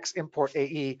 this X-import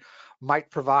AE might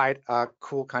provide a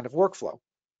cool kind of workflow.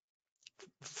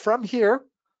 From here,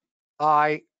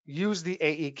 I use the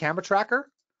AE camera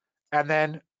tracker, and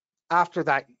then after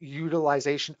that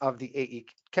utilization of the AE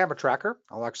camera tracker,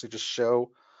 I'll actually just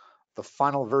show the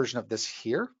final version of this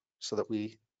here so that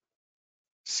we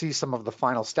see some of the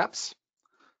final steps.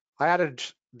 I added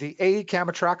the AE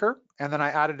camera tracker, and then I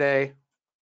added a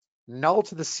null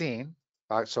to the scene,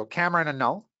 so camera and a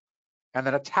null, and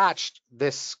then attached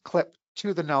this clip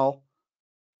to the null,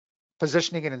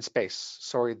 positioning it in space.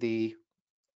 Sorry, the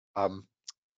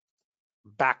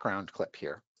background clip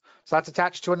here. So that's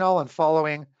attached to a null and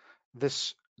following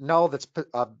this null that's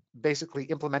basically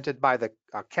implemented by the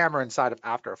camera inside of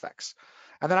After Effects.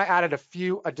 And then I added a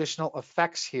few additional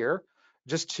effects here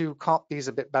just to comp these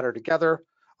a bit better together.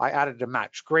 I added a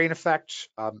match grain effect,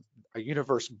 a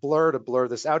universe blur to blur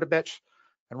this out a bit.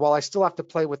 And while I still have to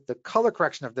play with the color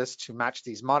correction of this to match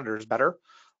these monitors better,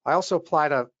 I also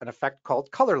applied an effect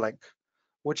called color link,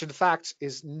 which in fact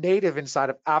is native inside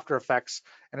of After Effects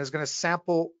and is going to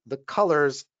sample the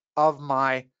colors of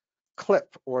my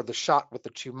clip or the shot with the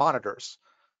two monitors.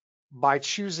 By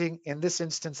choosing, in this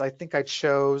instance, I think I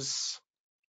chose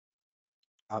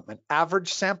an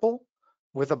average sample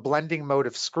with a blending mode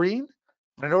of screen.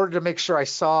 And in order to make sure I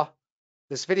saw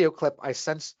this video clip, I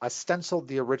stenciled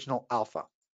the original alpha.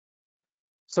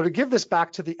 So to give this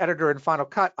back to the editor in Final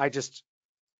Cut,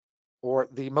 or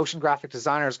the motion graphic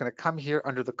designer is going to come here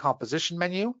under the composition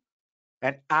menu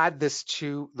and add this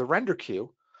to the render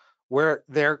queue, where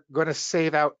they're going to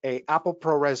save out a Apple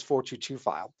ProRes 422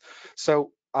 file.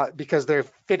 So because they're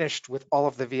finished with all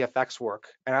of the VFX work,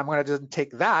 and I'm going to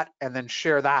take that and then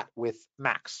share that with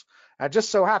Max. And it just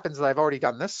so happens that I've already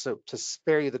done this, so to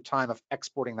spare you the time of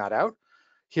exporting that out,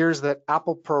 here's the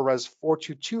Apple ProRes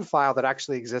 422 file that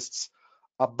actually exists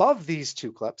above these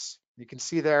two clips. You can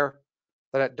see there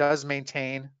that it does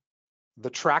maintain the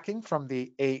tracking from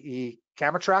the AE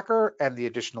camera tracker and the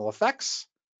additional effects.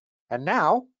 And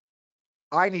now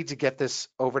I need to get this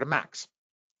over to Max.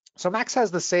 So Max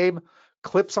has the same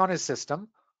clips on his system.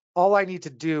 All I need to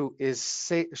do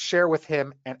is share with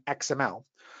him an XML.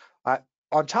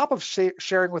 On top of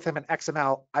sharing with him an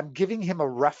XML, I'm giving him a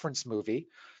reference movie,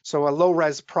 so a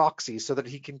low-res proxy, so that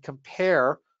he can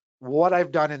compare what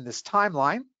I've done in this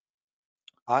timeline,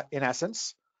 in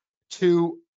essence,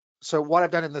 to what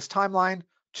I've done in this timeline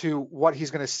to what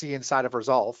he's going to see inside of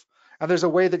Resolve. And there's a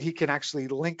way that he can actually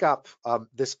link up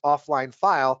this offline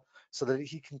file so that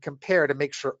he can compare to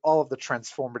make sure all of the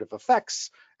transformative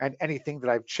effects and anything that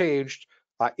I've changed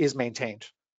is maintained.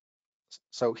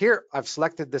 So here I've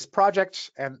selected this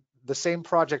project, and the same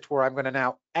project where I'm going to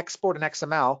now export an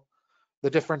XML, the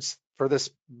difference for this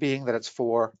being that it's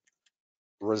for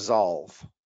Resolve.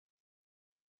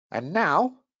 And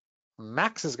now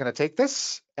Max is going to take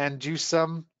this and do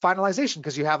some finalization,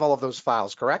 because you have all of those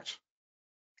files, correct?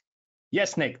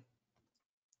 Yes, Nick.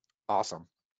 Awesome.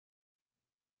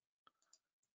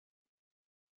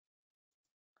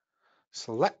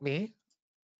 So let me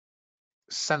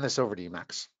send this over to you,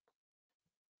 Max.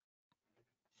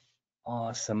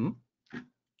 Awesome.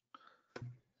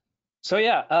 So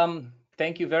yeah,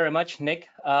 thank you very much, Nick.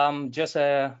 Just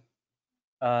a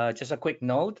quick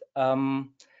note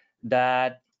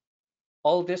that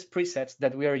all these presets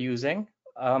that we are using,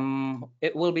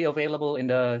 it will be available in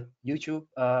the YouTube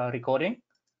recording.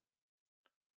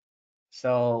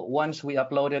 So once we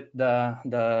uploaded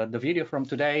the video from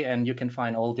today, and you can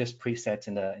find all these presets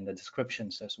in the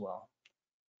descriptions as well.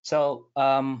 So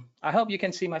I hope you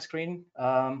can see my screen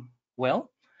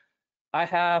well. I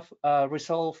have a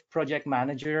Resolve Project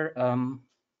Manager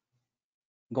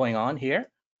going on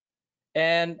here,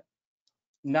 and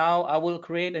now I will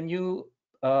create a new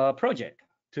project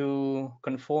to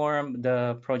conform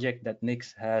the project that Nick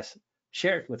has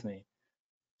shared with me.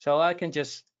 So I can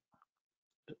just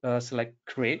select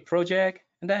create project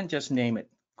and then just name it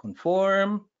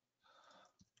conform,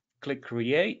 click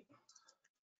create.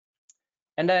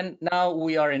 And then now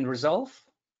we are in Resolve.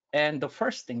 And the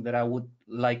first thing that I would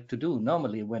like to do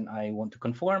normally when I want to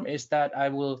conform is that I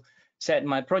will set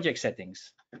my project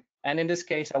settings. And in this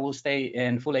case, I will stay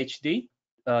in full HD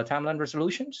timeline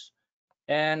resolutions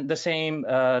and the same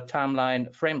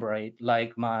timeline frame rate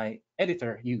like my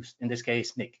editor used, in this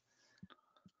case, Nick.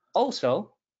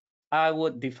 Also, I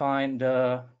would define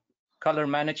the color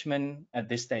management at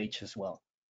this stage as well.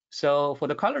 So for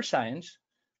the color science,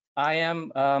 I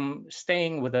am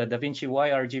staying with the DaVinci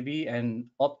YRGB and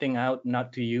opting out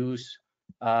not to use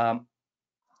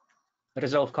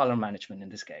Resolve color management in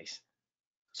this case.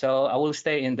 So I will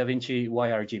stay in DaVinci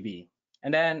YRGB,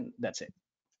 and then that's it.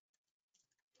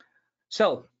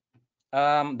 So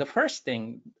the first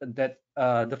thing that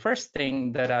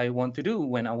I want to do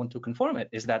when I want to conform it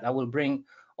is that I will bring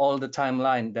all the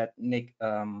timeline that Nick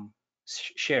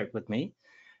shared with me,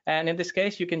 and in this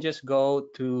case, you can just go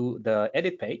to the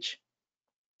edit page.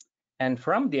 And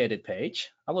from the edit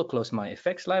page, I will close my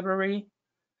effects library.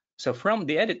 So from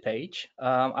the edit page,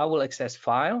 I will access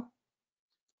file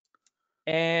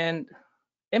and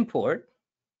import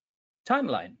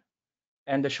timeline.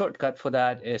 And the shortcut for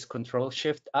that is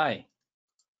Control-Shift-I.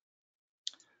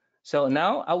 So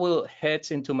now I will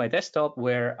head into my desktop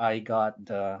where I got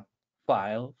the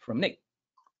file from Nick.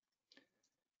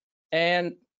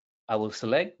 And I will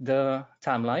select the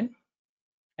timeline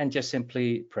and just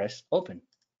simply press open.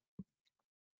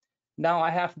 Now I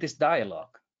have this dialog,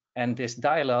 and this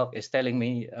dialog is telling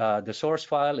me the source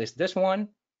file is this one,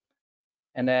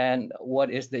 and then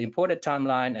what is the imported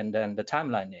timeline, and then the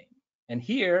timeline name. And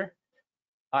here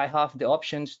I have the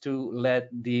options to let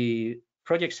the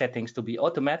project settings to be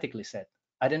automatically set.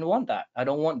 I didn't want that. I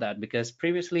don't want that because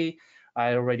previously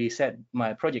I already set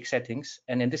my project settings,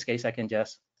 and in this case I can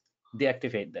just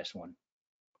deactivate this one.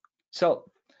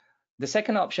 So the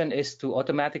second option is to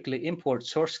automatically import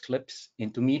source clips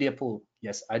into media pool.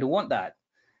 Yes, I do want that.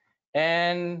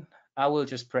 And I will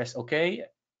just press OK.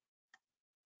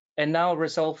 And now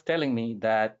Resolve telling me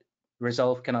that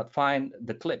Resolve cannot find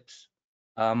the clips.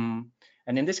 And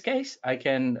in this case, I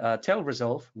can tell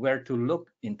Resolve where to look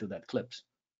into that clips.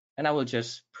 And I will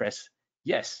just press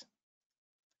yes.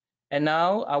 And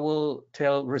now I will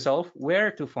tell Resolve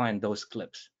where to find those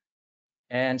clips.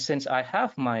 And since I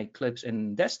have my clips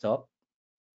in desktop,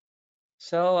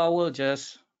 so I will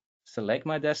just select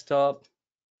my desktop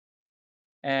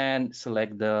and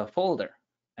select the folder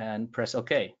and press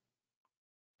OK.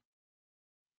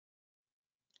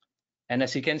 And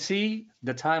as you can see,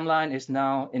 the timeline is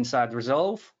now inside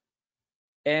Resolve,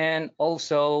 and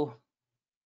also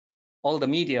all the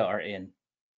media are in.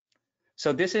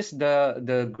 So this is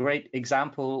the great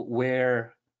example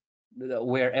where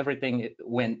everything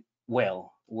went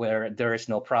well, where there is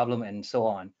no problem and so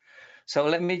on. So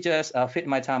let me just fit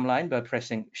my timeline by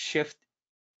pressing Shift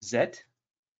Z.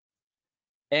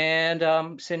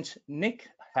 And since Nick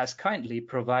has kindly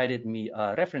provided me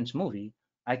a reference movie,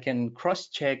 I can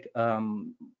cross-check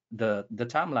the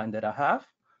timeline that I have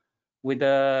with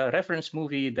the reference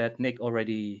movie that Nick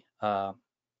already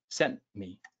sent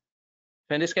me.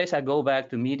 So in this case, I go back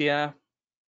to Media,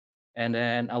 and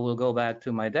then I will go back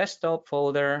to my desktop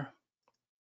folder.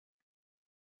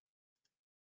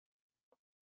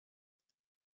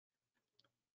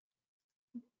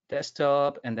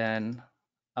 Desktop, and then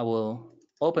I will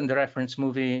open the reference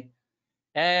movie,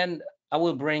 and I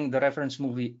will bring the reference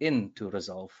movie into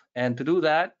Resolve. And to do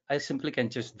that, I simply can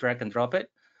just drag and drop it.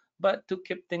 But to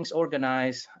keep things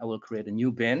organized, I will create a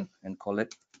new bin and call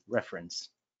it reference.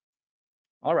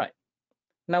 All right.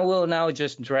 Now we'll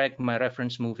just drag my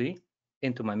reference movie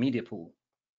into my media pool.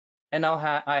 And now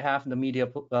I have the media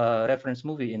reference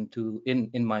movie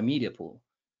in my media pool.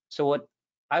 So what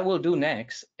I will do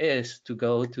next is to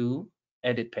go to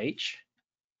edit page.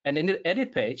 And in the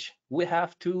edit page, we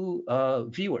have two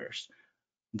viewers.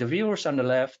 The viewers on the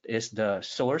left is the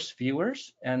source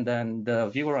viewers, and then the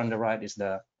viewer on the right is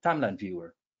the timeline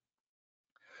viewer.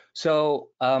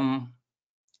 So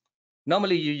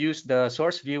normally you use the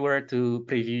source viewer to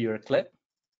preview your clip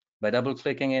by double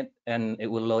clicking it, and it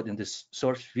will load in this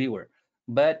source viewer.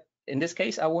 But in this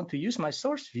case, I want to use my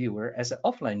source viewer as an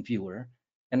offline viewer,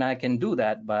 and I can do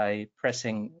that by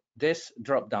pressing this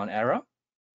drop-down arrow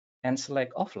and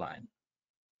select offline.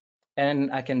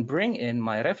 And I can bring in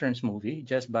my reference movie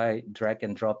just by drag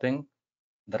and dropping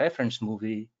the reference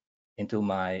movie into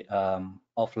my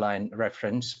offline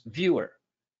reference viewer.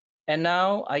 And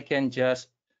now I can just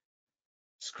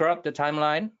scrub the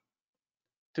timeline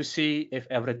to see if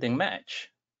everything match.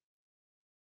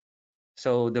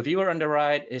 So the viewer on the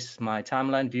right is my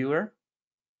timeline viewer,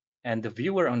 and the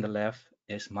viewer on the left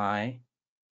is my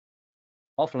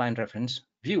offline reference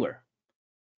viewer.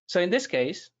 So in this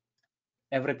case,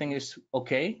 everything is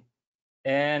okay,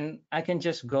 and I can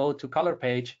just go to color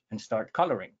page and start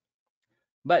coloring.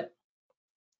 But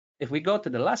if we go to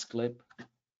the last clip,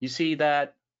 you see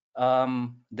that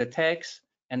the text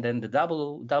and then the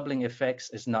doubling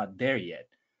effects is not there yet.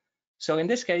 So in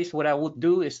this case, what I would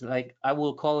do is like I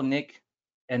will call Nick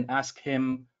and ask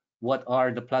him what are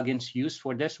the plugins used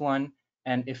for this one,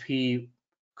 and if he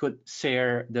could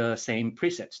share the same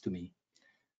presets to me.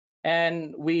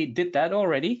 And we did that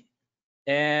already,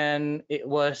 and it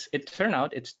turned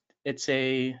out it's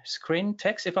a screen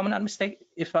text, if I'm not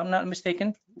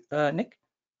mistaken, Nick,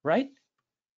 right?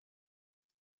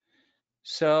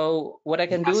 So what I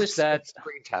can do is that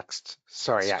screen text.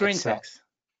 Sorry, yeah, screen text.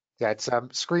 Yeah, it's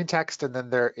screen text, and then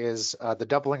there is the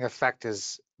doubling effect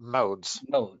is modes.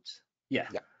 Modes, yeah.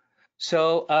 Yeah.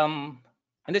 So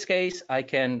in this case, I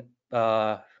can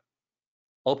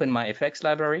open my effects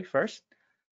library first,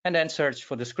 and then search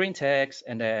for the screen text,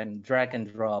 and then drag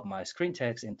and drop my screen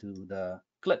text into the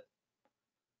clip.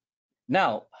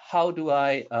 Now, how do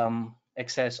I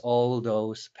access all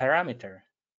those parameters?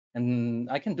 And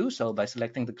I can do so by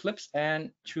selecting the clips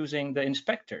and choosing the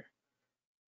inspector.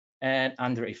 And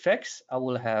under effects, I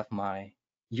will have my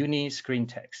universe screen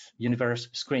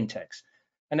text.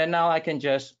 And then now I can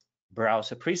just browse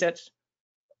the presets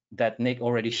that Nick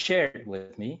already shared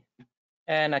with me,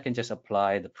 and I can just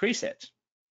apply the presets.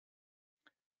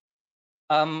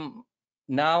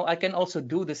 Now I can also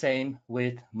do the same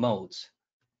with modes.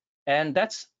 And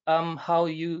that's how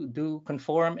you do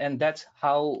conform, and that's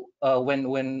how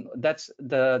when that's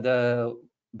the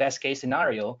best case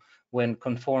scenario when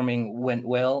conforming went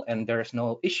well and there's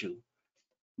no issue.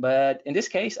 But in this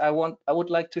case, I would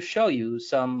like to show you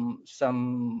some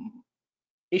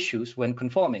issues when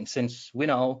conforming, since we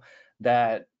know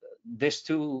that these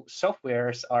two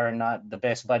softwares are not the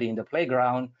best buddy in the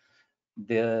playground.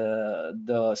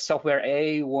 The software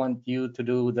A want you to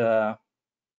do the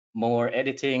more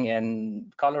editing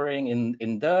and coloring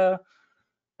in the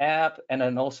app, and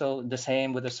then also the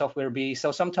same with the software B.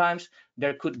 So sometimes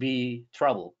there could be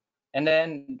trouble, and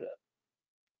then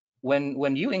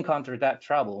when you encounter that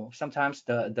trouble, sometimes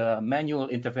the manual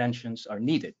interventions are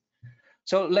needed.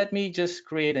 So let me just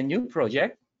create a new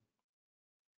project,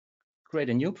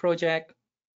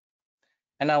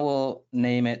 and I will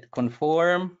name it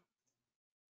conform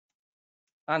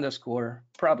underscore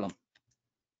problem,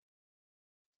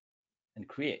 and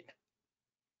create.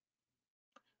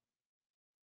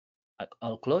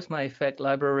 I'll close my effect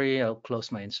library, I'll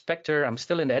close my inspector. I'm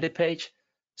still in the edit page.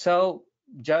 So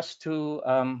just to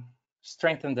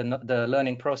strengthen the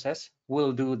learning process,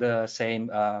 we'll do the same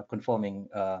conforming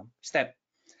step.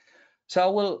 So I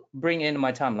will bring in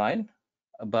my timeline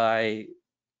by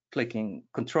clicking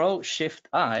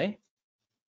Control-Shift-I,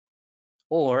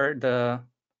 or the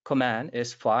command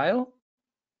is File,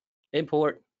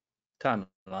 Import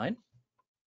Timeline.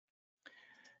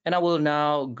 And I will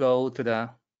now go to the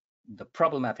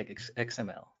problematic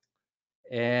XML,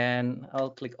 and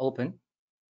I'll click Open.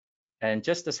 And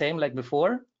just the same like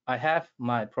before, I have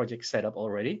my project set up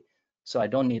already, so I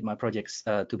don't need my projects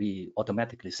to be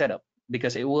automatically set up,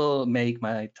 because it will make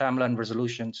my timeline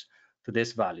resolutions to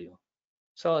this value.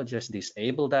 So I'll just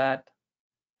disable that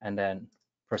and then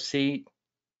proceed.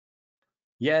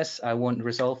 Yes, I want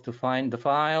resolve to find the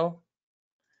file,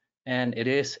 and it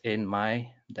is in my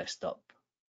desktop.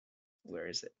 Where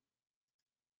is it?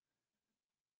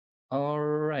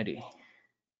 Alrighty.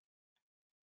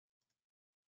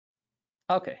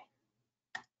 Okay.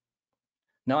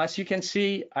 Now, as you can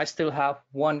see, I still have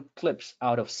 1 clips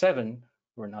out of 7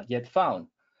 were not yet found.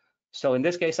 So in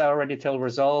this case, I already tell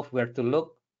Resolve where to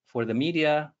look for the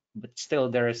media, but still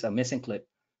there is a missing clip.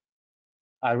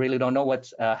 I really don't know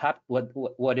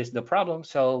what is the problem,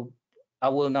 so I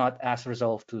will not ask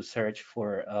Resolve to search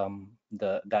for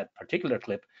that particular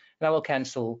clip, and I will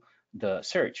cancel the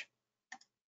search.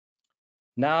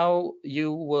 Now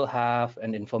you will have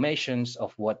an information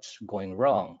of what's going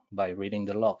wrong by reading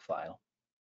the log file.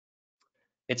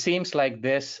 It seems like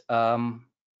this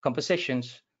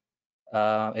compositions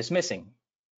is missing.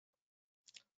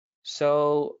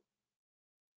 So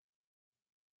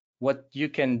what you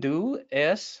can do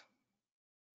is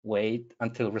wait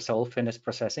until Resolve finishes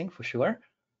processing for sure.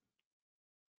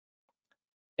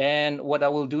 And what I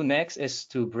will do next is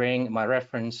to bring my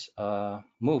reference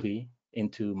movie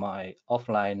into my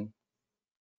offline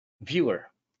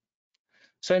viewer.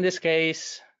 So in this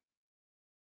case,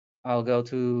 I'll go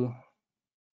to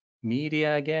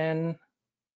media again.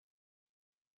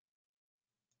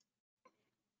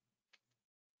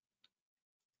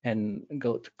 and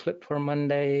go to clip for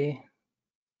Monday.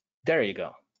 There you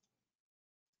go.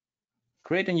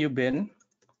 Create a new bin,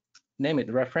 name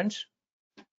it reference,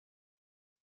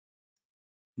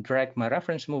 drag my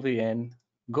reference movie in,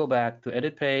 go back to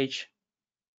edit page,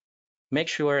 make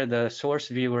sure the source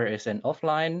viewer is an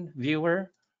offline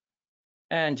viewer,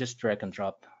 and just drag and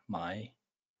drop my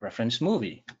reference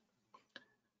movie.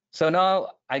 So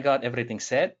now I got everything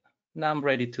set. Now I'm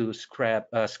ready to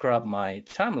scrub my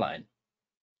timeline.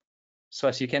 So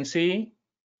as you can see,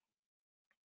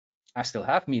 I still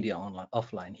have media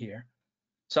offline here.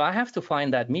 So I have to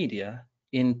find that media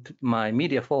in my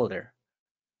media folder.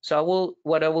 So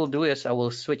what I will do is I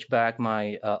will switch back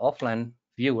my offline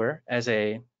viewer as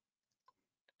a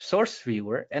source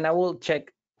viewer, and I will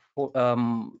check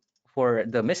for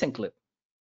the missing clip.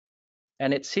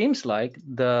 And it seems like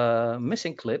the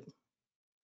missing clip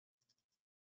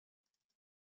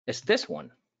is this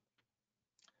one.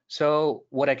 So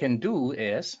what I can do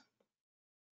is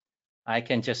I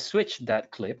can just switch that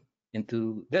clip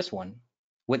into this one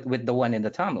with the one in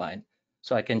the timeline.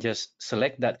 So I can just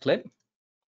select that clip.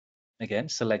 Again,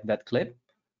 select that clip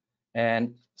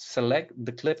and select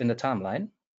the clip in the timeline.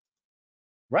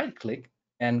 Right click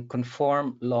and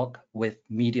conform lock with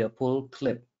media pool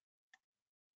clip.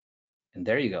 And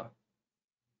there you go.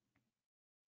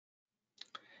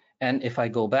 And if I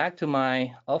go back to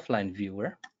my offline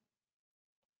viewer,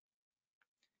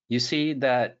 you see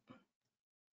that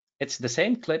it's the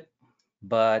same clip,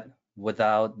 but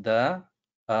without the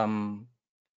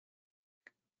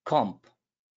comp.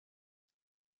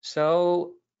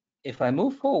 So if I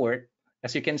move forward,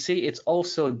 as you can see, it's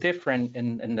also different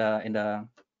in the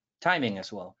timing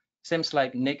as well. Seems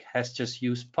like Nick has just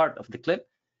used part of the clip.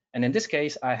 And in this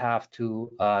case, I have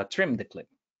to trim the clip.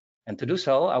 And to do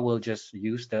so, I will just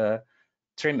use the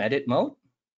trim edit mode.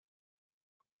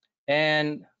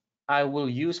 And I will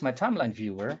use my timeline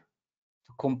viewer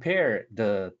to compare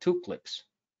the two clips.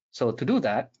 So to do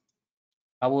that,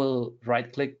 I will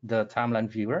right click the timeline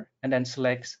viewer and then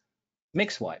select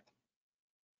mix wipe.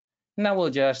 And I will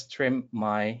just trim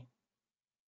my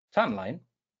timeline,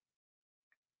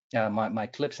 my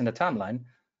clips in the timeline,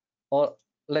 or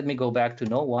let me go back to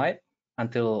no wipe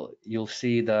until you'll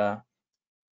see the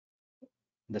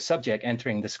subject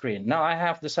entering the screen. Now I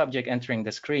have the subject entering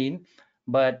the screen,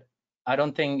 but I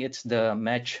don't think it's the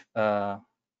match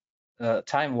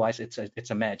time-wise.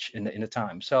 It's a match in the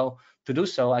time. So to do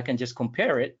so, I can just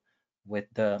compare it with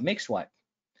the mix wipe.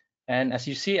 And as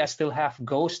you see, I still have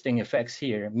ghosting effects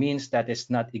here, means that it's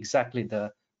not exactly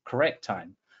the correct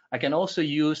time. I can also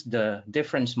use the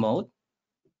difference mode.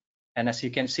 And as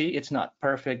you can see, it's not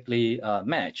perfectly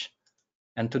matched.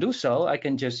 And to do so, I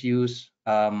can just use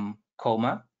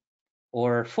comma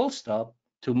or full stop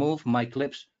to move my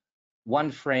clips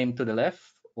one frame to the left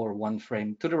or one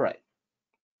frame to the right.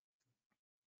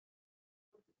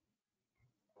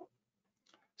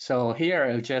 So here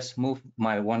I'll just move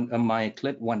my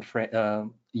clip one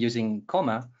frame using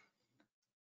comma,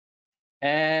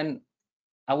 and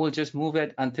I will just move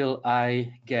it until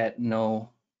I get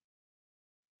no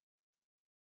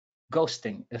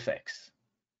ghosting effects.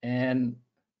 And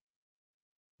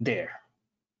there.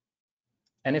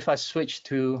 And if I switch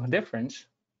to difference,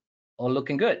 all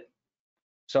looking good.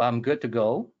 So I'm good to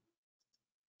go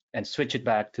and switch it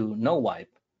back to no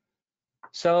wipe.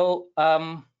 So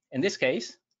in this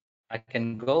case, I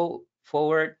can go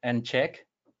forward and check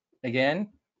again,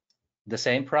 the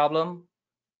same problem.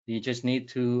 You just need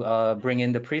to bring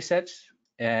in the presets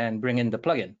and bring in the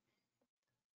plugin.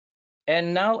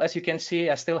 And now, as you can see,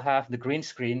 I still have the green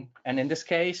screen. And in this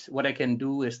case, what I can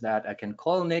do is that I can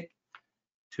call Nick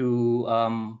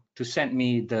to send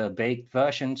me the baked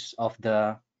versions of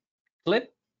the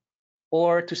clip,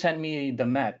 or to send me the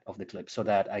map of the clip so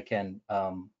that I can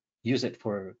use it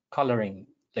for coloring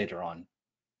later on.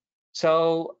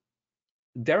 So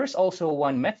there is also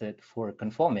one method for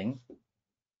conforming.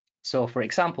 So for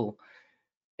example,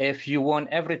 if you want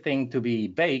everything to be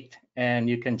baked, and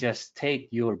you can just take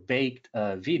your baked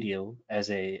video as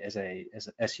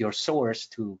your source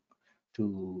to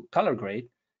color grade,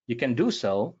 you can do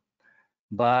so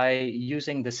by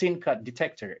using the scene cut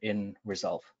detector in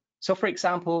Resolve. So for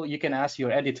example, you can ask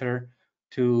your editor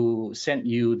to send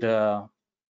you the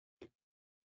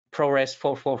ProRes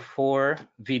 444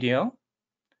 video.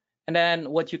 And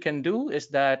then what you can do is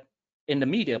that in the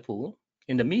media pool,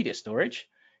 in the media storage,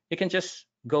 you can just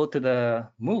go to the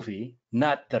movie,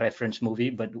 not the reference movie,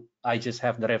 but I just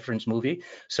have the reference movie.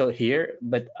 So here,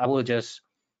 but I will just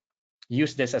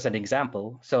use this as an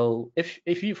example. So if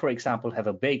you, for example, have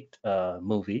a baked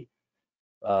movie,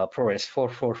 ProRes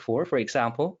 444, for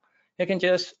example, you can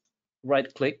just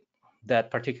right click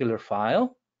that particular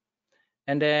file,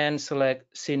 and then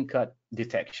select scene cut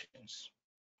detections.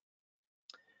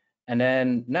 And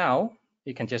then now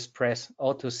you can just press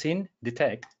auto scene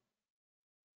detect,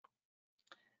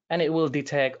 and it will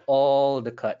detect all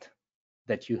the cut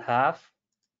that you have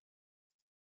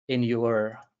in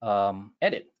your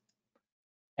edit.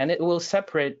 And it will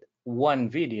separate one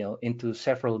video into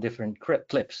several different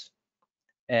clips.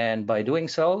 And by doing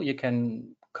so, you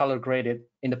can color grade it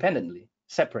independently,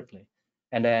 separately.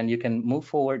 And then you can move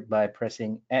forward by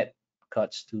pressing Add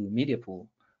Cuts to Media Pool.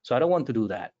 So I don't want to do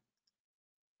that.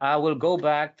 I will go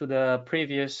back to the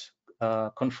previous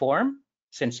conform,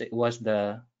 since it was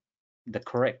the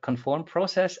correct conform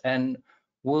process, and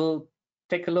we'll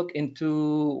take a look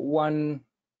into one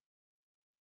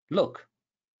look,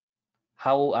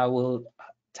 how I will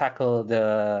tackle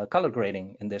the color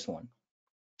grading in this one.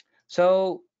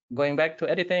 So going back to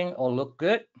editing, all look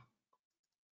good.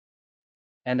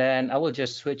 And then I will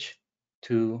just switch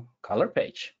to color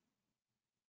page.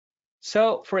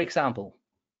 So for example,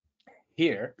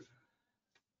 here,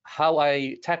 how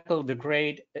I tackle the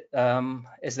grade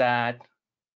is that,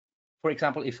 for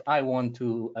example, if I want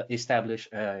to establish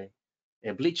a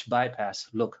bleach bypass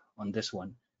look on this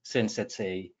one, since it's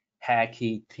a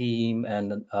hacky theme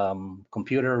and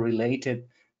computer related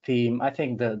theme, I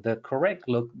think the correct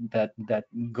look that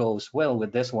goes well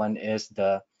with this one is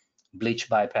the bleach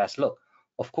bypass look.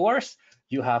 Of course,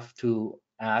 you have to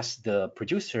ask the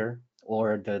producer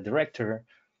or the director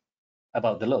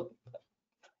about the look.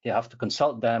 You have to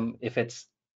consult them if it's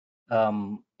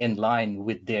in line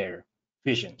with their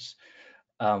visions,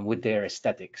 with their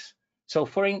aesthetics. So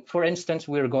for instance,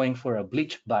 we're going for a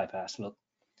bleach bypass look.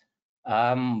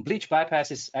 Bleach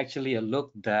bypass is actually a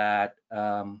look that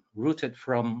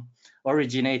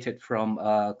originated from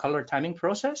a color timing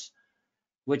process,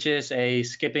 which is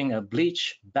skipping a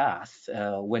bleach bath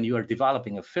when you are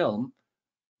developing a film.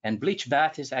 And bleach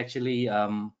bath is actually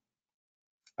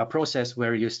a process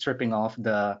where you're stripping off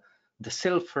the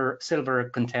silver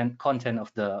content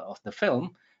of the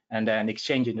film, and then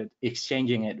exchanging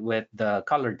it with the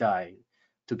color dye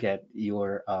to get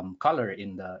your color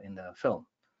in the film.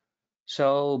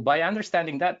 So by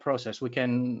understanding that process, we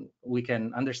can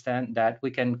understand that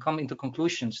we can come into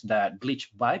conclusions that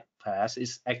bleach bypass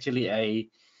is actually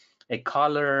a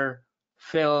color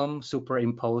film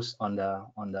superimposed on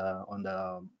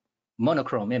the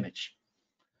monochrome image.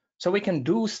 So we can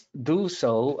do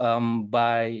so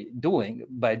by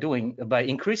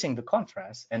increasing the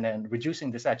contrast and then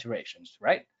reducing the saturations,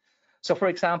 right? So for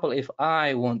example, if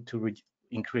I want to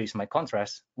increase my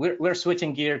contrast, we're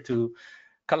switching gear to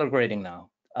color grading now.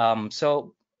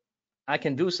 So I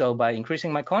can do so by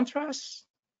increasing my contrast,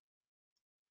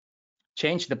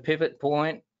 change the pivot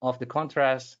point of the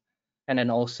contrast, and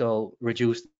then also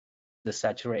reduce the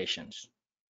saturations.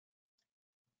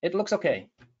 It looks okay,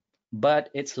 but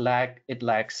it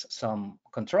lacks some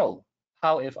control.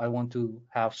 How if I want to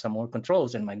have some more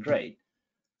controls in my grade?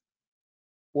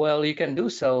 Well, you can do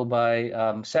so by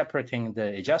separating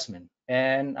the adjustment.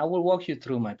 And I will walk you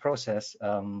through my process,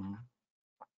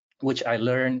 which I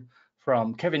learned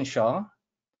from Kevin Shaw.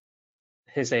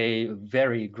 He's a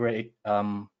very great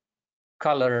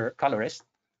colorist,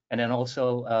 and then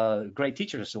also a great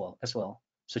teacher as well.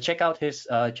 So check out his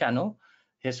channel.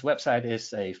 His website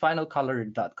is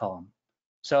finalcolor.com.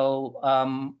 So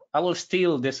I will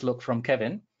steal this look from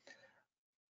Kevin,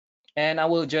 and I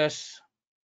will just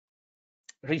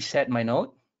reset my node,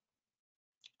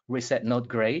 reset node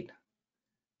grade.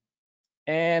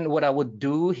 And what I would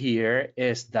do here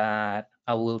is that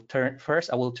I will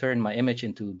turn my image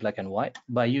into black and white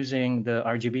by using the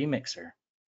RGB mixer.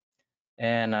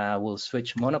 And I will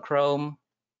switch monochrome,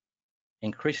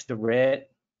 increase the red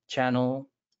channel,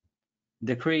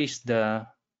 decrease the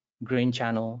green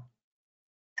channel.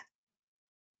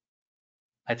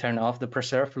 I turn off the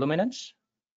preserve luminance.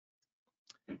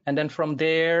 And then from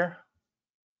there,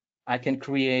 I can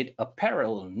create a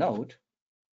parallel node.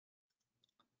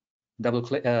 Double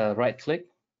click, right click,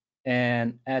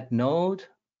 and add node,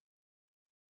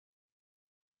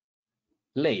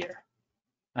 layer.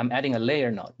 I'm adding a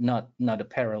layer node, not a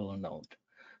parallel node.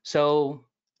 So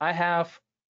I have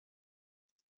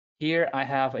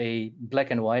a black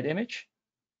and white image,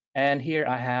 and here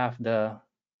I have the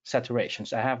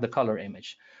saturations. I have the color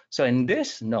image. So in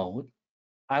this node,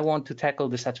 I want to tackle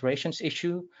the saturations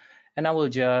issue, and I will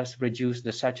just reduce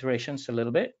the saturations a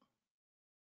little bit.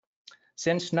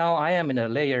 Since now I am in a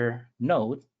layer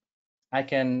node, I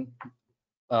can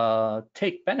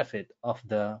take benefit of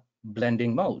the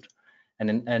blending mode.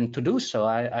 And to do so,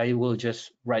 I will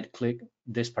just right click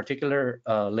this particular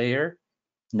layer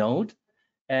node,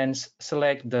 and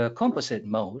select the composite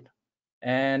mode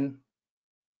and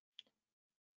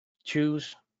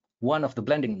choose one of the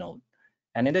blending node.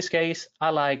 And in this case, I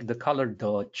like the color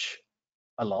dodge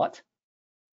a lot,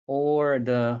 or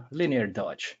the linear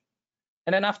dodge.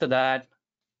 And then after that,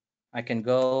 I can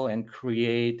go and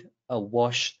create a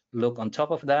washed look on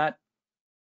top of that.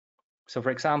 So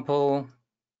for example,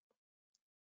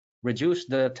 reduce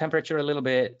the temperature a little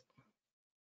bit,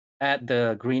 add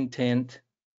the green tint,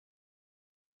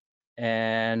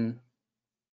 and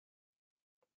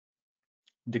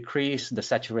decrease the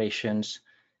saturations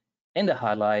in the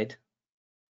highlight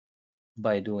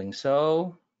by doing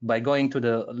so, by going to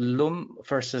the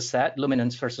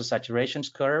luminance versus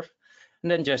saturations curve,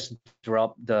 and then just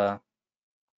drop the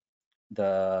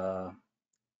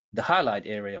highlight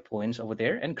area points over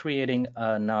there and creating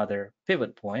another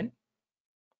pivot point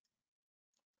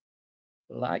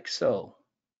like so.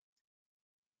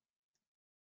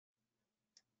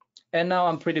 And now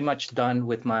I'm pretty much done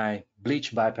with my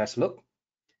bleach bypass look.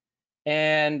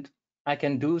 And I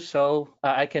can do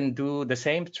the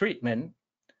same treatment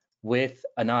with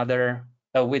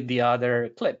the other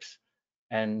clips.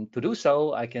 And to do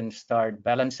so, I can start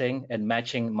balancing and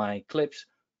matching my clips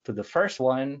to the first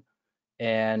one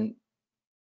and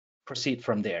proceed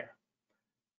from there.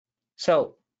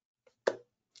 So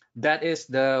that is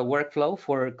the workflow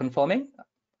for conforming.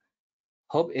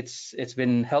 Hope it's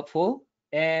been helpful.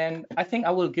 And I think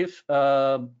I will give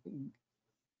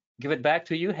it back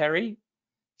to you, Harry,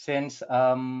 since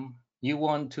you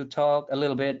want to talk a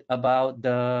little bit about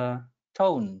the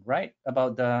tone, right?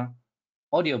 About the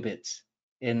audio bits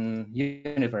in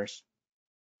Universe.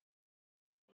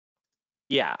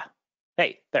 Yeah.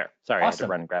 Hey, there. Sorry, Awesome. I had to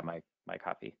run and grab my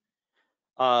copy.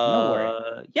 No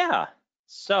worry. Yeah.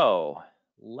 So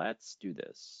let's do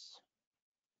this.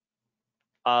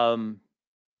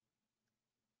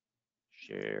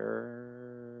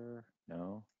 Share.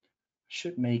 No.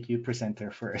 Should make you presenter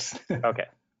first. Okay.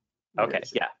 Okay.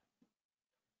 Yeah.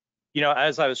 You know,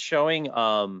 as I was showing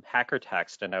hacker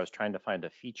text, and I was trying to find a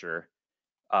feature,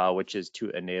 which is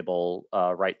to enable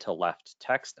right to left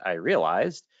text, I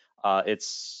realized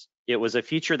it was a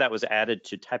feature that was added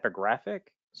to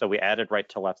typographic. So we added right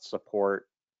to left support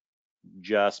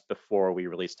just before we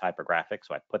released typographic.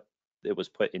 So it was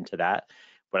put into that.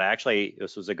 But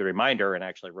this was a good reminder, and I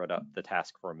actually wrote up the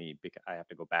task for me because I have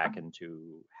to go back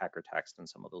into hacker text and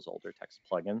some of those older text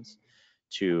plugins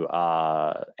to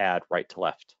add right to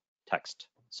left text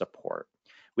support.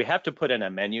 We have to put in a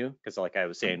menu because, like I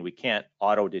was saying, we can't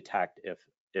auto detect if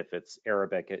it's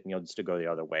Arabic, just to go the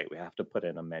other way. We have to put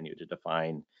in a menu to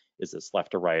define, is this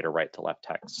left to right or right to left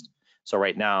text? So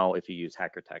right now, if you use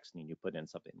hacker text and you put in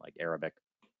something like Arabic,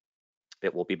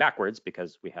 it will be backwards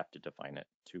because we have to define it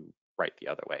to right the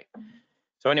other way.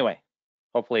 So anyway,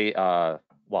 hopefully, well,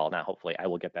 not hopefully, I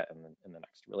will get that in the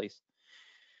next release.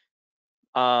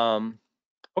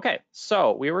 Okay,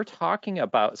 so we were talking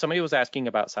about, somebody was asking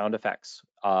about sound effects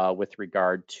with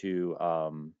regard to,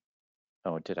 oh,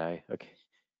 did I? Okay.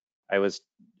 I was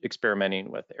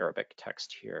experimenting with Arabic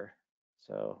text here.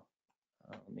 So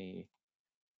let me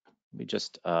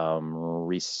just, oh,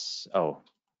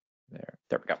 there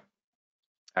we go.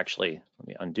 Actually, let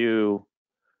me undo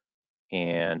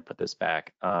and put this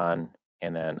back on,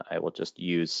 and then I will just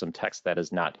use some text that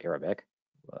is not Arabic.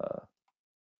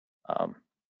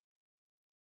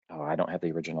 Oh, I don't have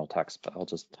the original text, but I'll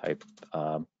just type,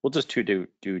 we'll just do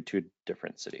two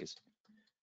different cities.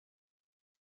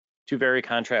 Two very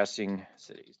contrasting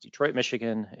cities, Detroit,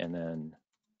 Michigan, and then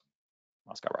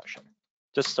Moscow, Russia.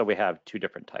 Just so we have two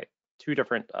different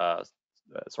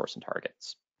source and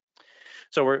targets.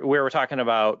 So we were talking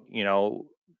about,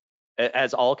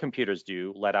 as all computers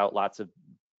do, let out lots of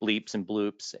bleeps and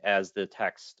bloops as the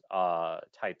text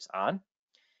types on.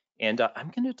 And I'm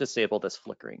going to disable this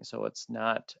flickering so it's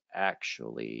not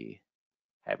actually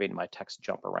having my text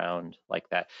jump around like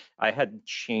that. I had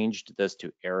changed this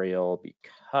to Arial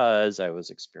because I was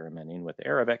experimenting with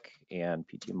Arabic, and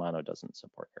PT Mono doesn't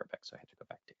support Arabic, so I had to go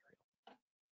back to Arial.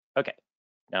 Okay,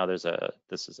 now this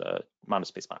is a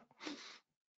monospace font.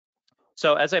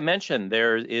 So as I mentioned,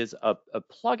 there is a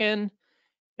plugin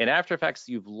in After Effects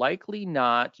you've likely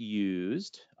not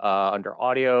used under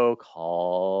audio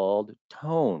called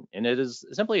Tone, and it is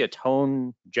simply a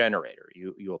tone generator.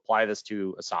 You apply this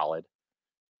to a solid,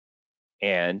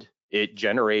 and it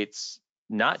generates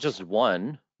not just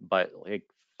one, but like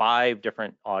 5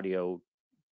 different audio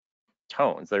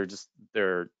tones.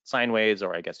 They're sine waves,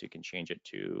 or I guess you can change it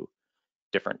to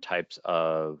different types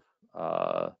of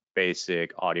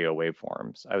basic audio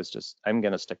waveforms. I'm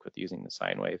going to stick with using the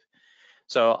sine wave.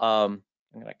 So I'm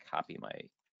going to copy my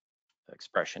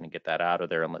expression and get that out of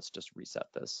there, and let's just reset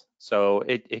this. So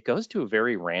it goes to a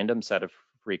very random set of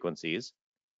frequencies.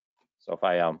 So if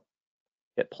I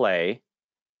hit play,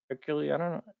 particularly, I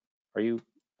don't know, are you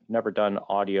never done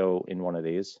audio in one of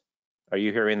these? Are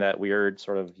you hearing that weird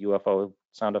sort of UFO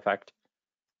sound effect?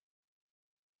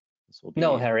 This will be...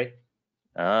 No, Harry.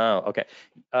 Oh, okay.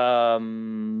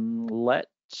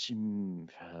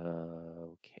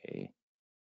 Okay.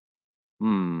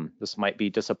 This might be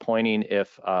disappointing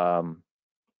if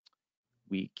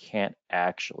we can't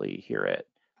actually hear it.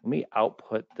 Let me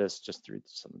output this just through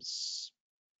some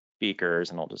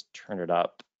speakers, and I'll just turn it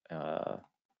up.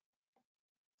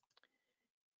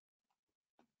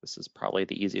 This is probably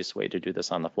the easiest way to do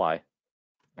this on the fly.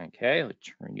 Okay, I'll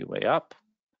turn you way up.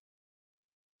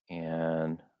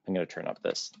 And I'm going to turn up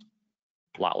this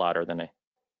a lot louder than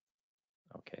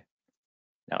okay.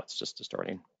 Now it's just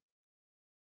distorting.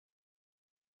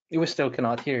 We still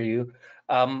cannot hear you.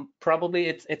 Probably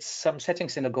it's some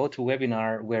settings in the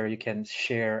GoToWebinar where you can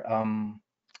share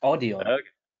audio. Okay.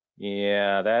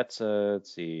 Yeah, that's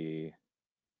let's see.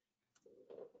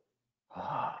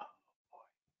 I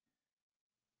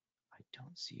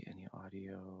don't see any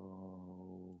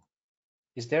audio.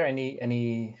 Is there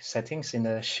any settings in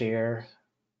the share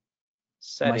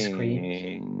my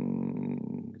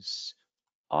screen? Settings,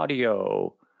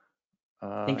 audio.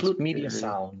 Include media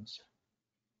sounds.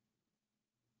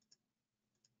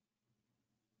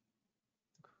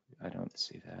 I don't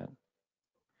see that.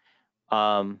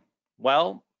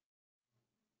 Well,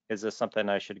 is this something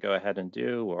I should go ahead and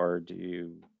do, or do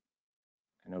you?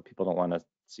 I know people don't want to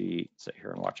sit here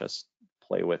and watch us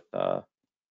play with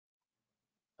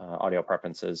audio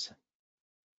preferences.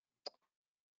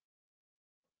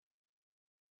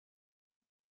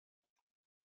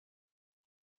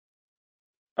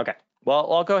 Okay,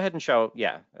 well, I'll go ahead and show,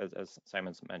 yeah, as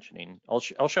Simon's mentioning, I'll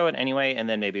show it anyway, and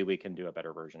then maybe we can do a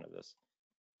better version of this.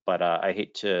 But I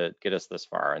hate to get us this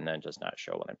far and then just not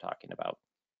show what I'm talking about.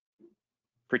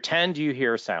 Pretend you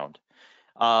hear sound.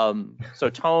 So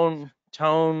the tone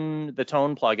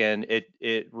plugin,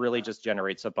 it really just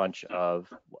generates a bunch of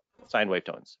sine wave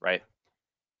tones, right?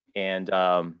 And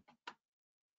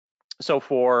so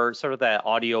for sort of that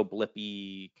audio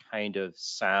blippy kind of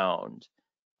sound,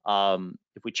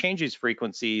 if we change these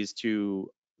frequencies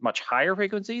to much higher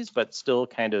frequencies, but still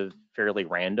kind of fairly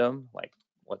random, like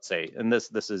let's say, and this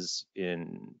is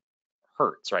in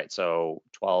hertz, right? So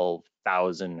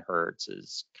 12,000 hertz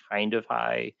is kind of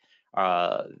high.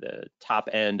 The top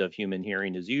end of human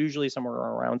hearing is usually somewhere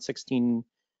around 16,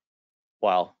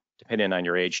 well, depending on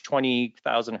your age,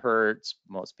 20,000 hertz.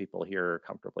 Most people hear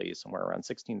comfortably somewhere around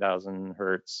 16,000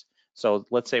 hertz. So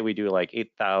let's say we do like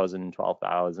 8,000,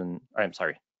 12,000, I'm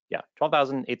sorry, yeah,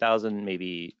 12,000, 8,000,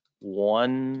 maybe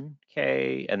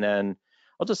 1K, and then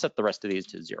I'll just set the rest of these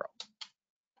to 0.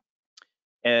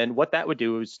 And what that would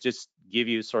do is just give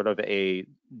you sort of a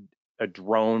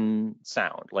drone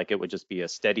sound, like it would just be a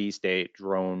steady state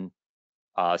drone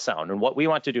sound. And what we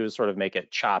want to do is sort of make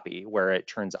it choppy, where it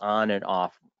turns on and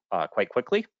off quite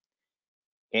quickly.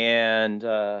 And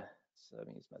so let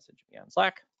me just message me on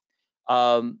Slack.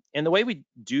 And the way we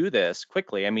do this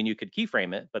quickly, I mean, you could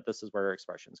keyframe it, but this is where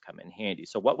expressions come in handy.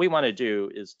 So what we want to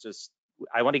do is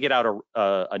I want to get out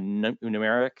a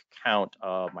numeric count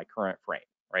of my current frame,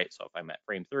 right? So if I'm at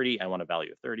frame 30, I want a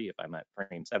value of 30. If I'm at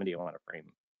frame 70, I want a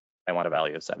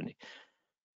value of 70.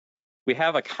 We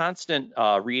have a constant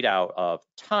readout of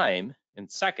time in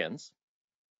seconds,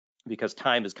 because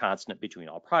time is constant between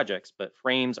all projects, but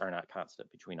frames are not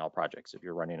constant between all projects. If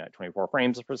you're running at 24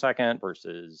 frames per second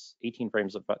versus 18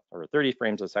 frames or 30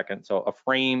 frames a second, so a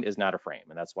frame is not a frame,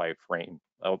 and that's why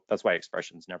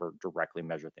expressions never directly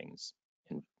measure things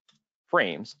in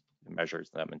frames; it measures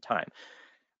them in time.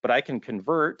 But I can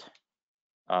convert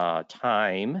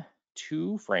time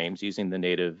to frames using the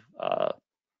native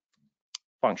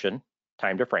function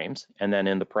time to frames, and then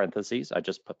in the parentheses I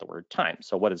just put the word time.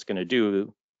 So what it's going to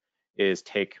do is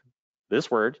take this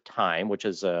word time, which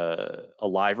is a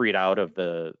live readout of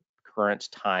the current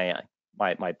time,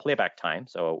 my playback time.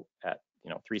 So at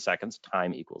 3 seconds,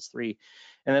 time equals 3,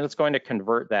 and then it's going to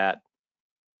convert that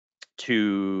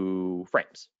to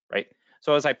frames, right?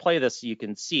 So as I play this, you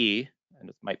can see, and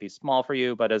it might be small for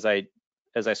you, but as I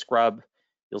scrub,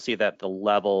 you'll see that the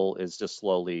level is just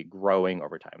slowly growing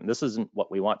over time. And this isn't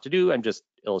what we want to do. I'm just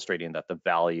illustrating that the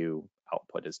value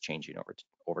output is changing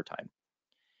over time.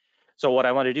 So what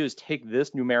I want to do is take this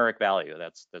numeric value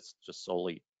that's just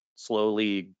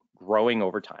slowly growing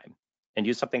over time and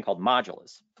use something called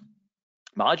modulus.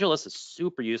 Modulus is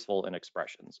super useful in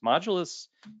expressions. Modulus,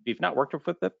 if you've not worked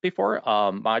with it before,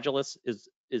 modulus is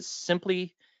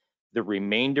simply the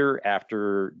remainder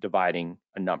after dividing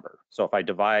a number. So if I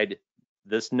divide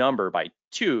this number by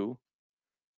 2,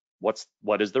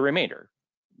 what is the remainder?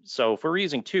 So if we're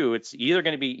using 2, it's either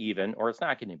going to be even or it's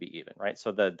not going to be even, right?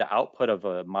 So the output of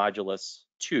a modulus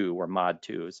 2, or mod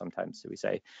 2, sometimes we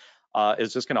say,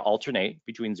 is just going to alternate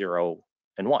between 0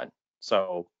 and 1.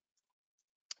 So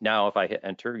now if I hit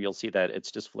enter, you'll see that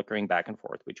it's just flickering back and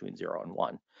forth between 0 and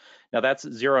 1. Now that's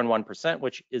 0 and 1%,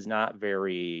 which is not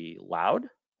very loud.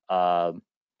 So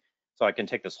I can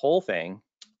take this whole thing.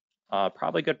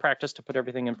 Probably good practice to put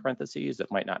everything in parentheses.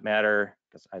 It might not matter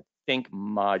because I think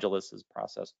modulus is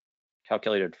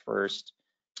calculated first,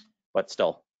 but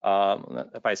still,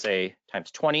 if I say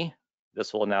times 20,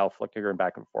 this will now flicker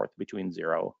back and forth between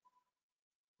 0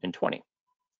 and 20.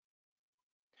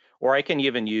 Or I can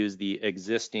even use the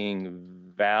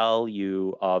existing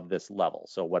value of this level.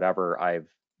 So whatever I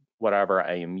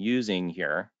am using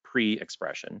here,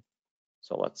 pre-expression.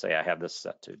 So let's say I have this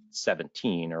set to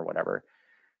 17 or whatever.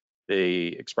 The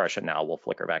expression now will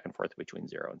flicker back and forth between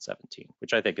 0 and 17,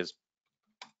 which I think is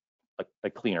a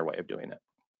cleaner way of doing it.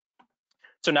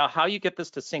 So now how you get this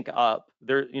to sync up,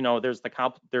 there's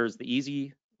the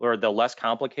easy or the less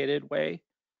complicated way.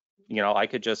 I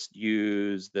could just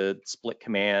use the split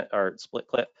command or split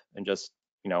clip and just,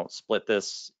 split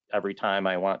this every time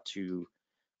I want to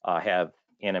have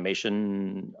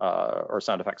animation or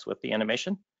sound effects with the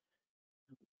animation.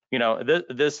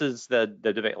 This is the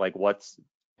debate, like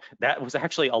that was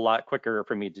actually a lot quicker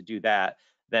for me to do that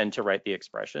than to write the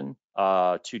expression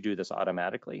to do this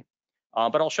automatically.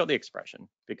 But I'll show the expression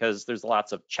because there's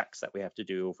lots of checks that we have to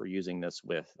do for using this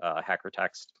with hacker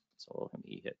text. So let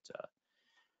me hit.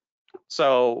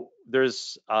 So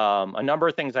there's a number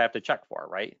of things I have to check for,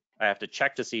 right? I have to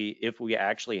check to see if we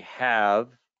actually have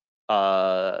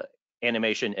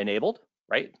animation enabled,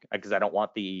 right? Because I don't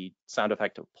want the sound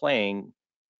effect of playing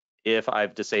if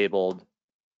I've disabled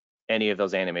any of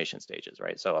those animation stages,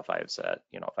 right? So if I've said,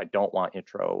 if I don't want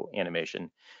intro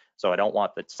animation, so I don't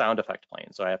want the sound effect playing,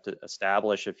 so I have to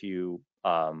establish a few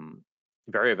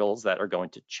variables that are going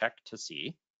to check to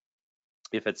see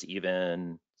if it's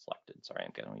even selected. Sorry,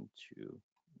 I'm going to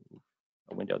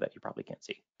a window that you probably can't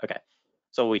see. Okay,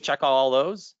 so we check all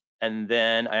those, and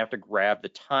then I have to grab the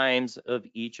times of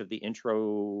each of the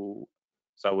intro.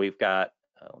 So we've got,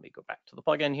 let me go back to the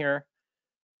plugin here.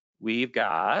 We've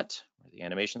got where the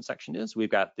animation section is. We've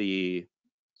got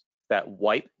that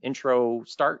wipe intro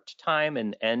start time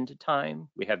and end time.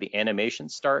 We have the animation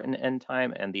start and end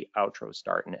time and the outro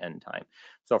start and end time.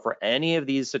 So for any of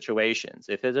these situations,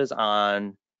 if it is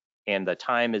on and the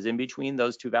time is in between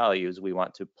those two values, we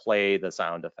want to play the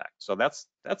sound effect. So that's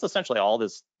essentially all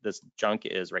this junk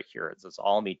is right here. It's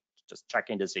all me just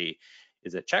checking to see,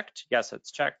 is it checked? Yes,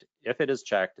 it's checked. If it is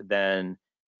checked, then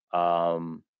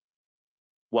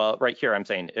well, right here, I'm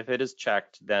saying if it is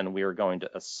checked, then we are going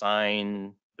to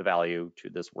assign the value to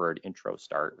this word intro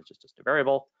start, which is just a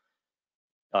variable.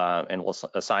 And we'll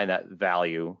assign that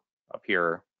value up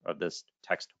here of this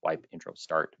text wipe intro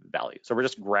start value. So we're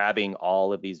just grabbing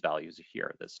all of these values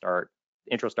here, the start,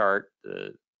 intro start,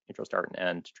 the intro start and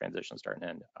end, transition start and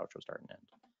end, outro start and end.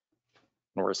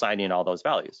 And we're assigning all those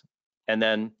values. And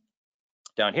then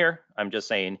down here, I'm just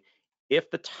saying, if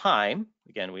the time,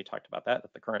 again, we talked about that,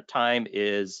 if the current time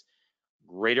is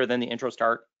greater than the intro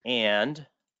start and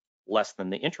less than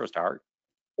the intro start,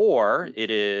 or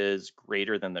it is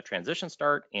greater than the transition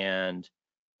start and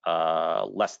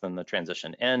less than the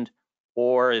transition end,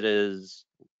 or it is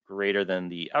greater than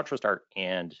the outro start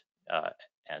and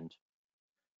end,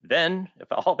 then if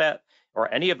all that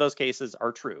or any of those cases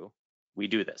are true, we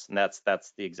do this. And that's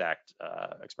the exact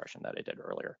expression that I did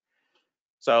earlier.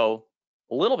 So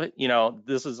a little bit,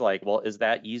 this is like, well, is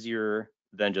that easier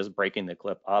than just breaking the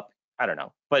clip up? I don't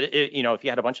know. But if you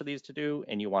had a bunch of these to do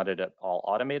and you wanted it all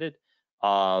automated,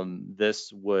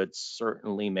 this would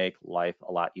certainly make life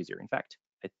a lot easier. In fact,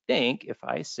 I think if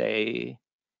I say,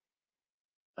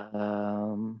 if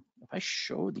I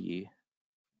show the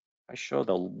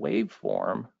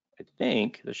waveform, I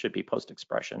think this should be post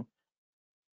expression.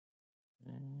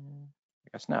 I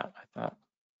guess not. I thought.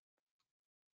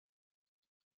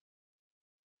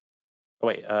 Oh,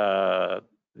 wait,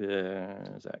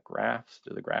 is that graphs?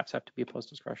 Do the graphs have to be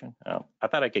post expression? Oh, I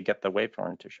thought I could get the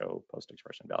waveform to show post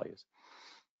expression values.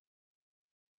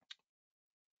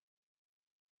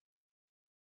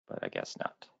 But I guess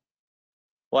not.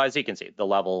 Well, as you can see, the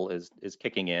level is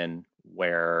kicking in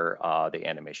where the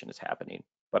animation is happening.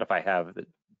 But if I have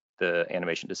the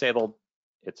animation disabled,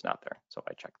 it's not there. So if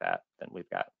I check that, then we've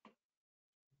got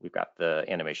the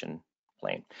animation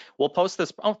playing. We'll post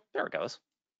this. Oh, there it goes.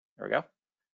 There we go.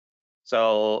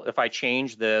 So if I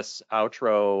change this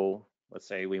outro, let's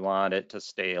say we want it to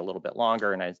stay a little bit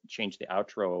longer, and I change the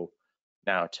outro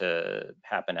now to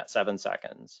happen at 7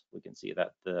 seconds, we can see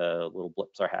that the little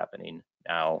blips are happening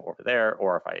now over there.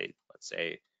 Or if I, let's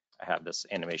say I have this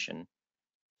animation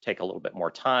take a little bit more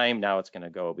time, now it's going to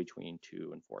go between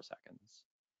 2 and 4 seconds.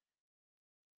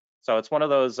 So it's one of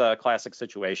those classic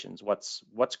situations. What's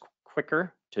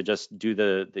quicker, to just do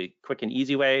the quick and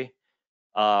easy way,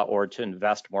 or to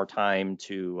invest more time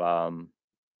to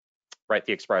write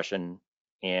the expression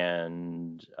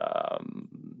and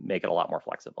make it a lot more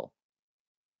flexible.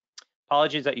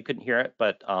 Apologies that you couldn't hear it,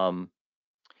 but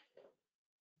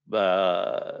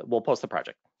we'll post the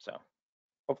project. So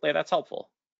hopefully that's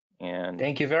helpful. And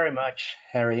Thank you very much,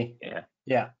 Harry. yeah.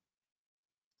 Yeah.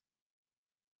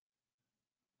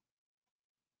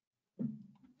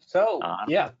 So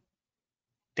yeah,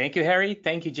 thank you, Harry.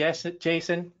 Thank you,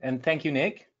 Jason, and thank you,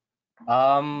 Nick.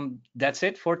 That's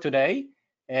it for today.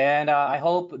 And I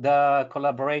hope the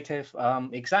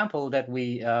collaborative example that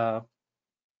we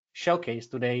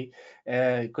showcased today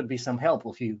could be some help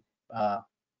with you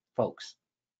folks,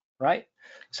 right?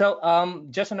 So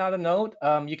just another note,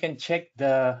 you can check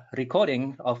the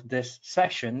recording of these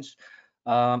sessions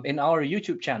in our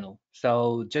YouTube channel.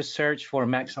 So just search for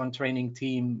Maxon Training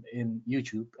Team in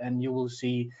YouTube, and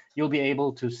you'll be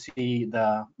able to see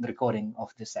the recording of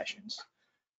the sessions.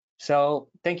 So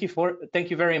thank you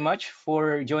very much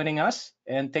for joining us,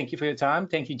 and thank you for your time.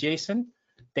 Thank you, Jason.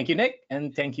 Thank you, Nick,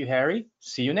 and thank you, Harry.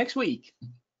 See you next week.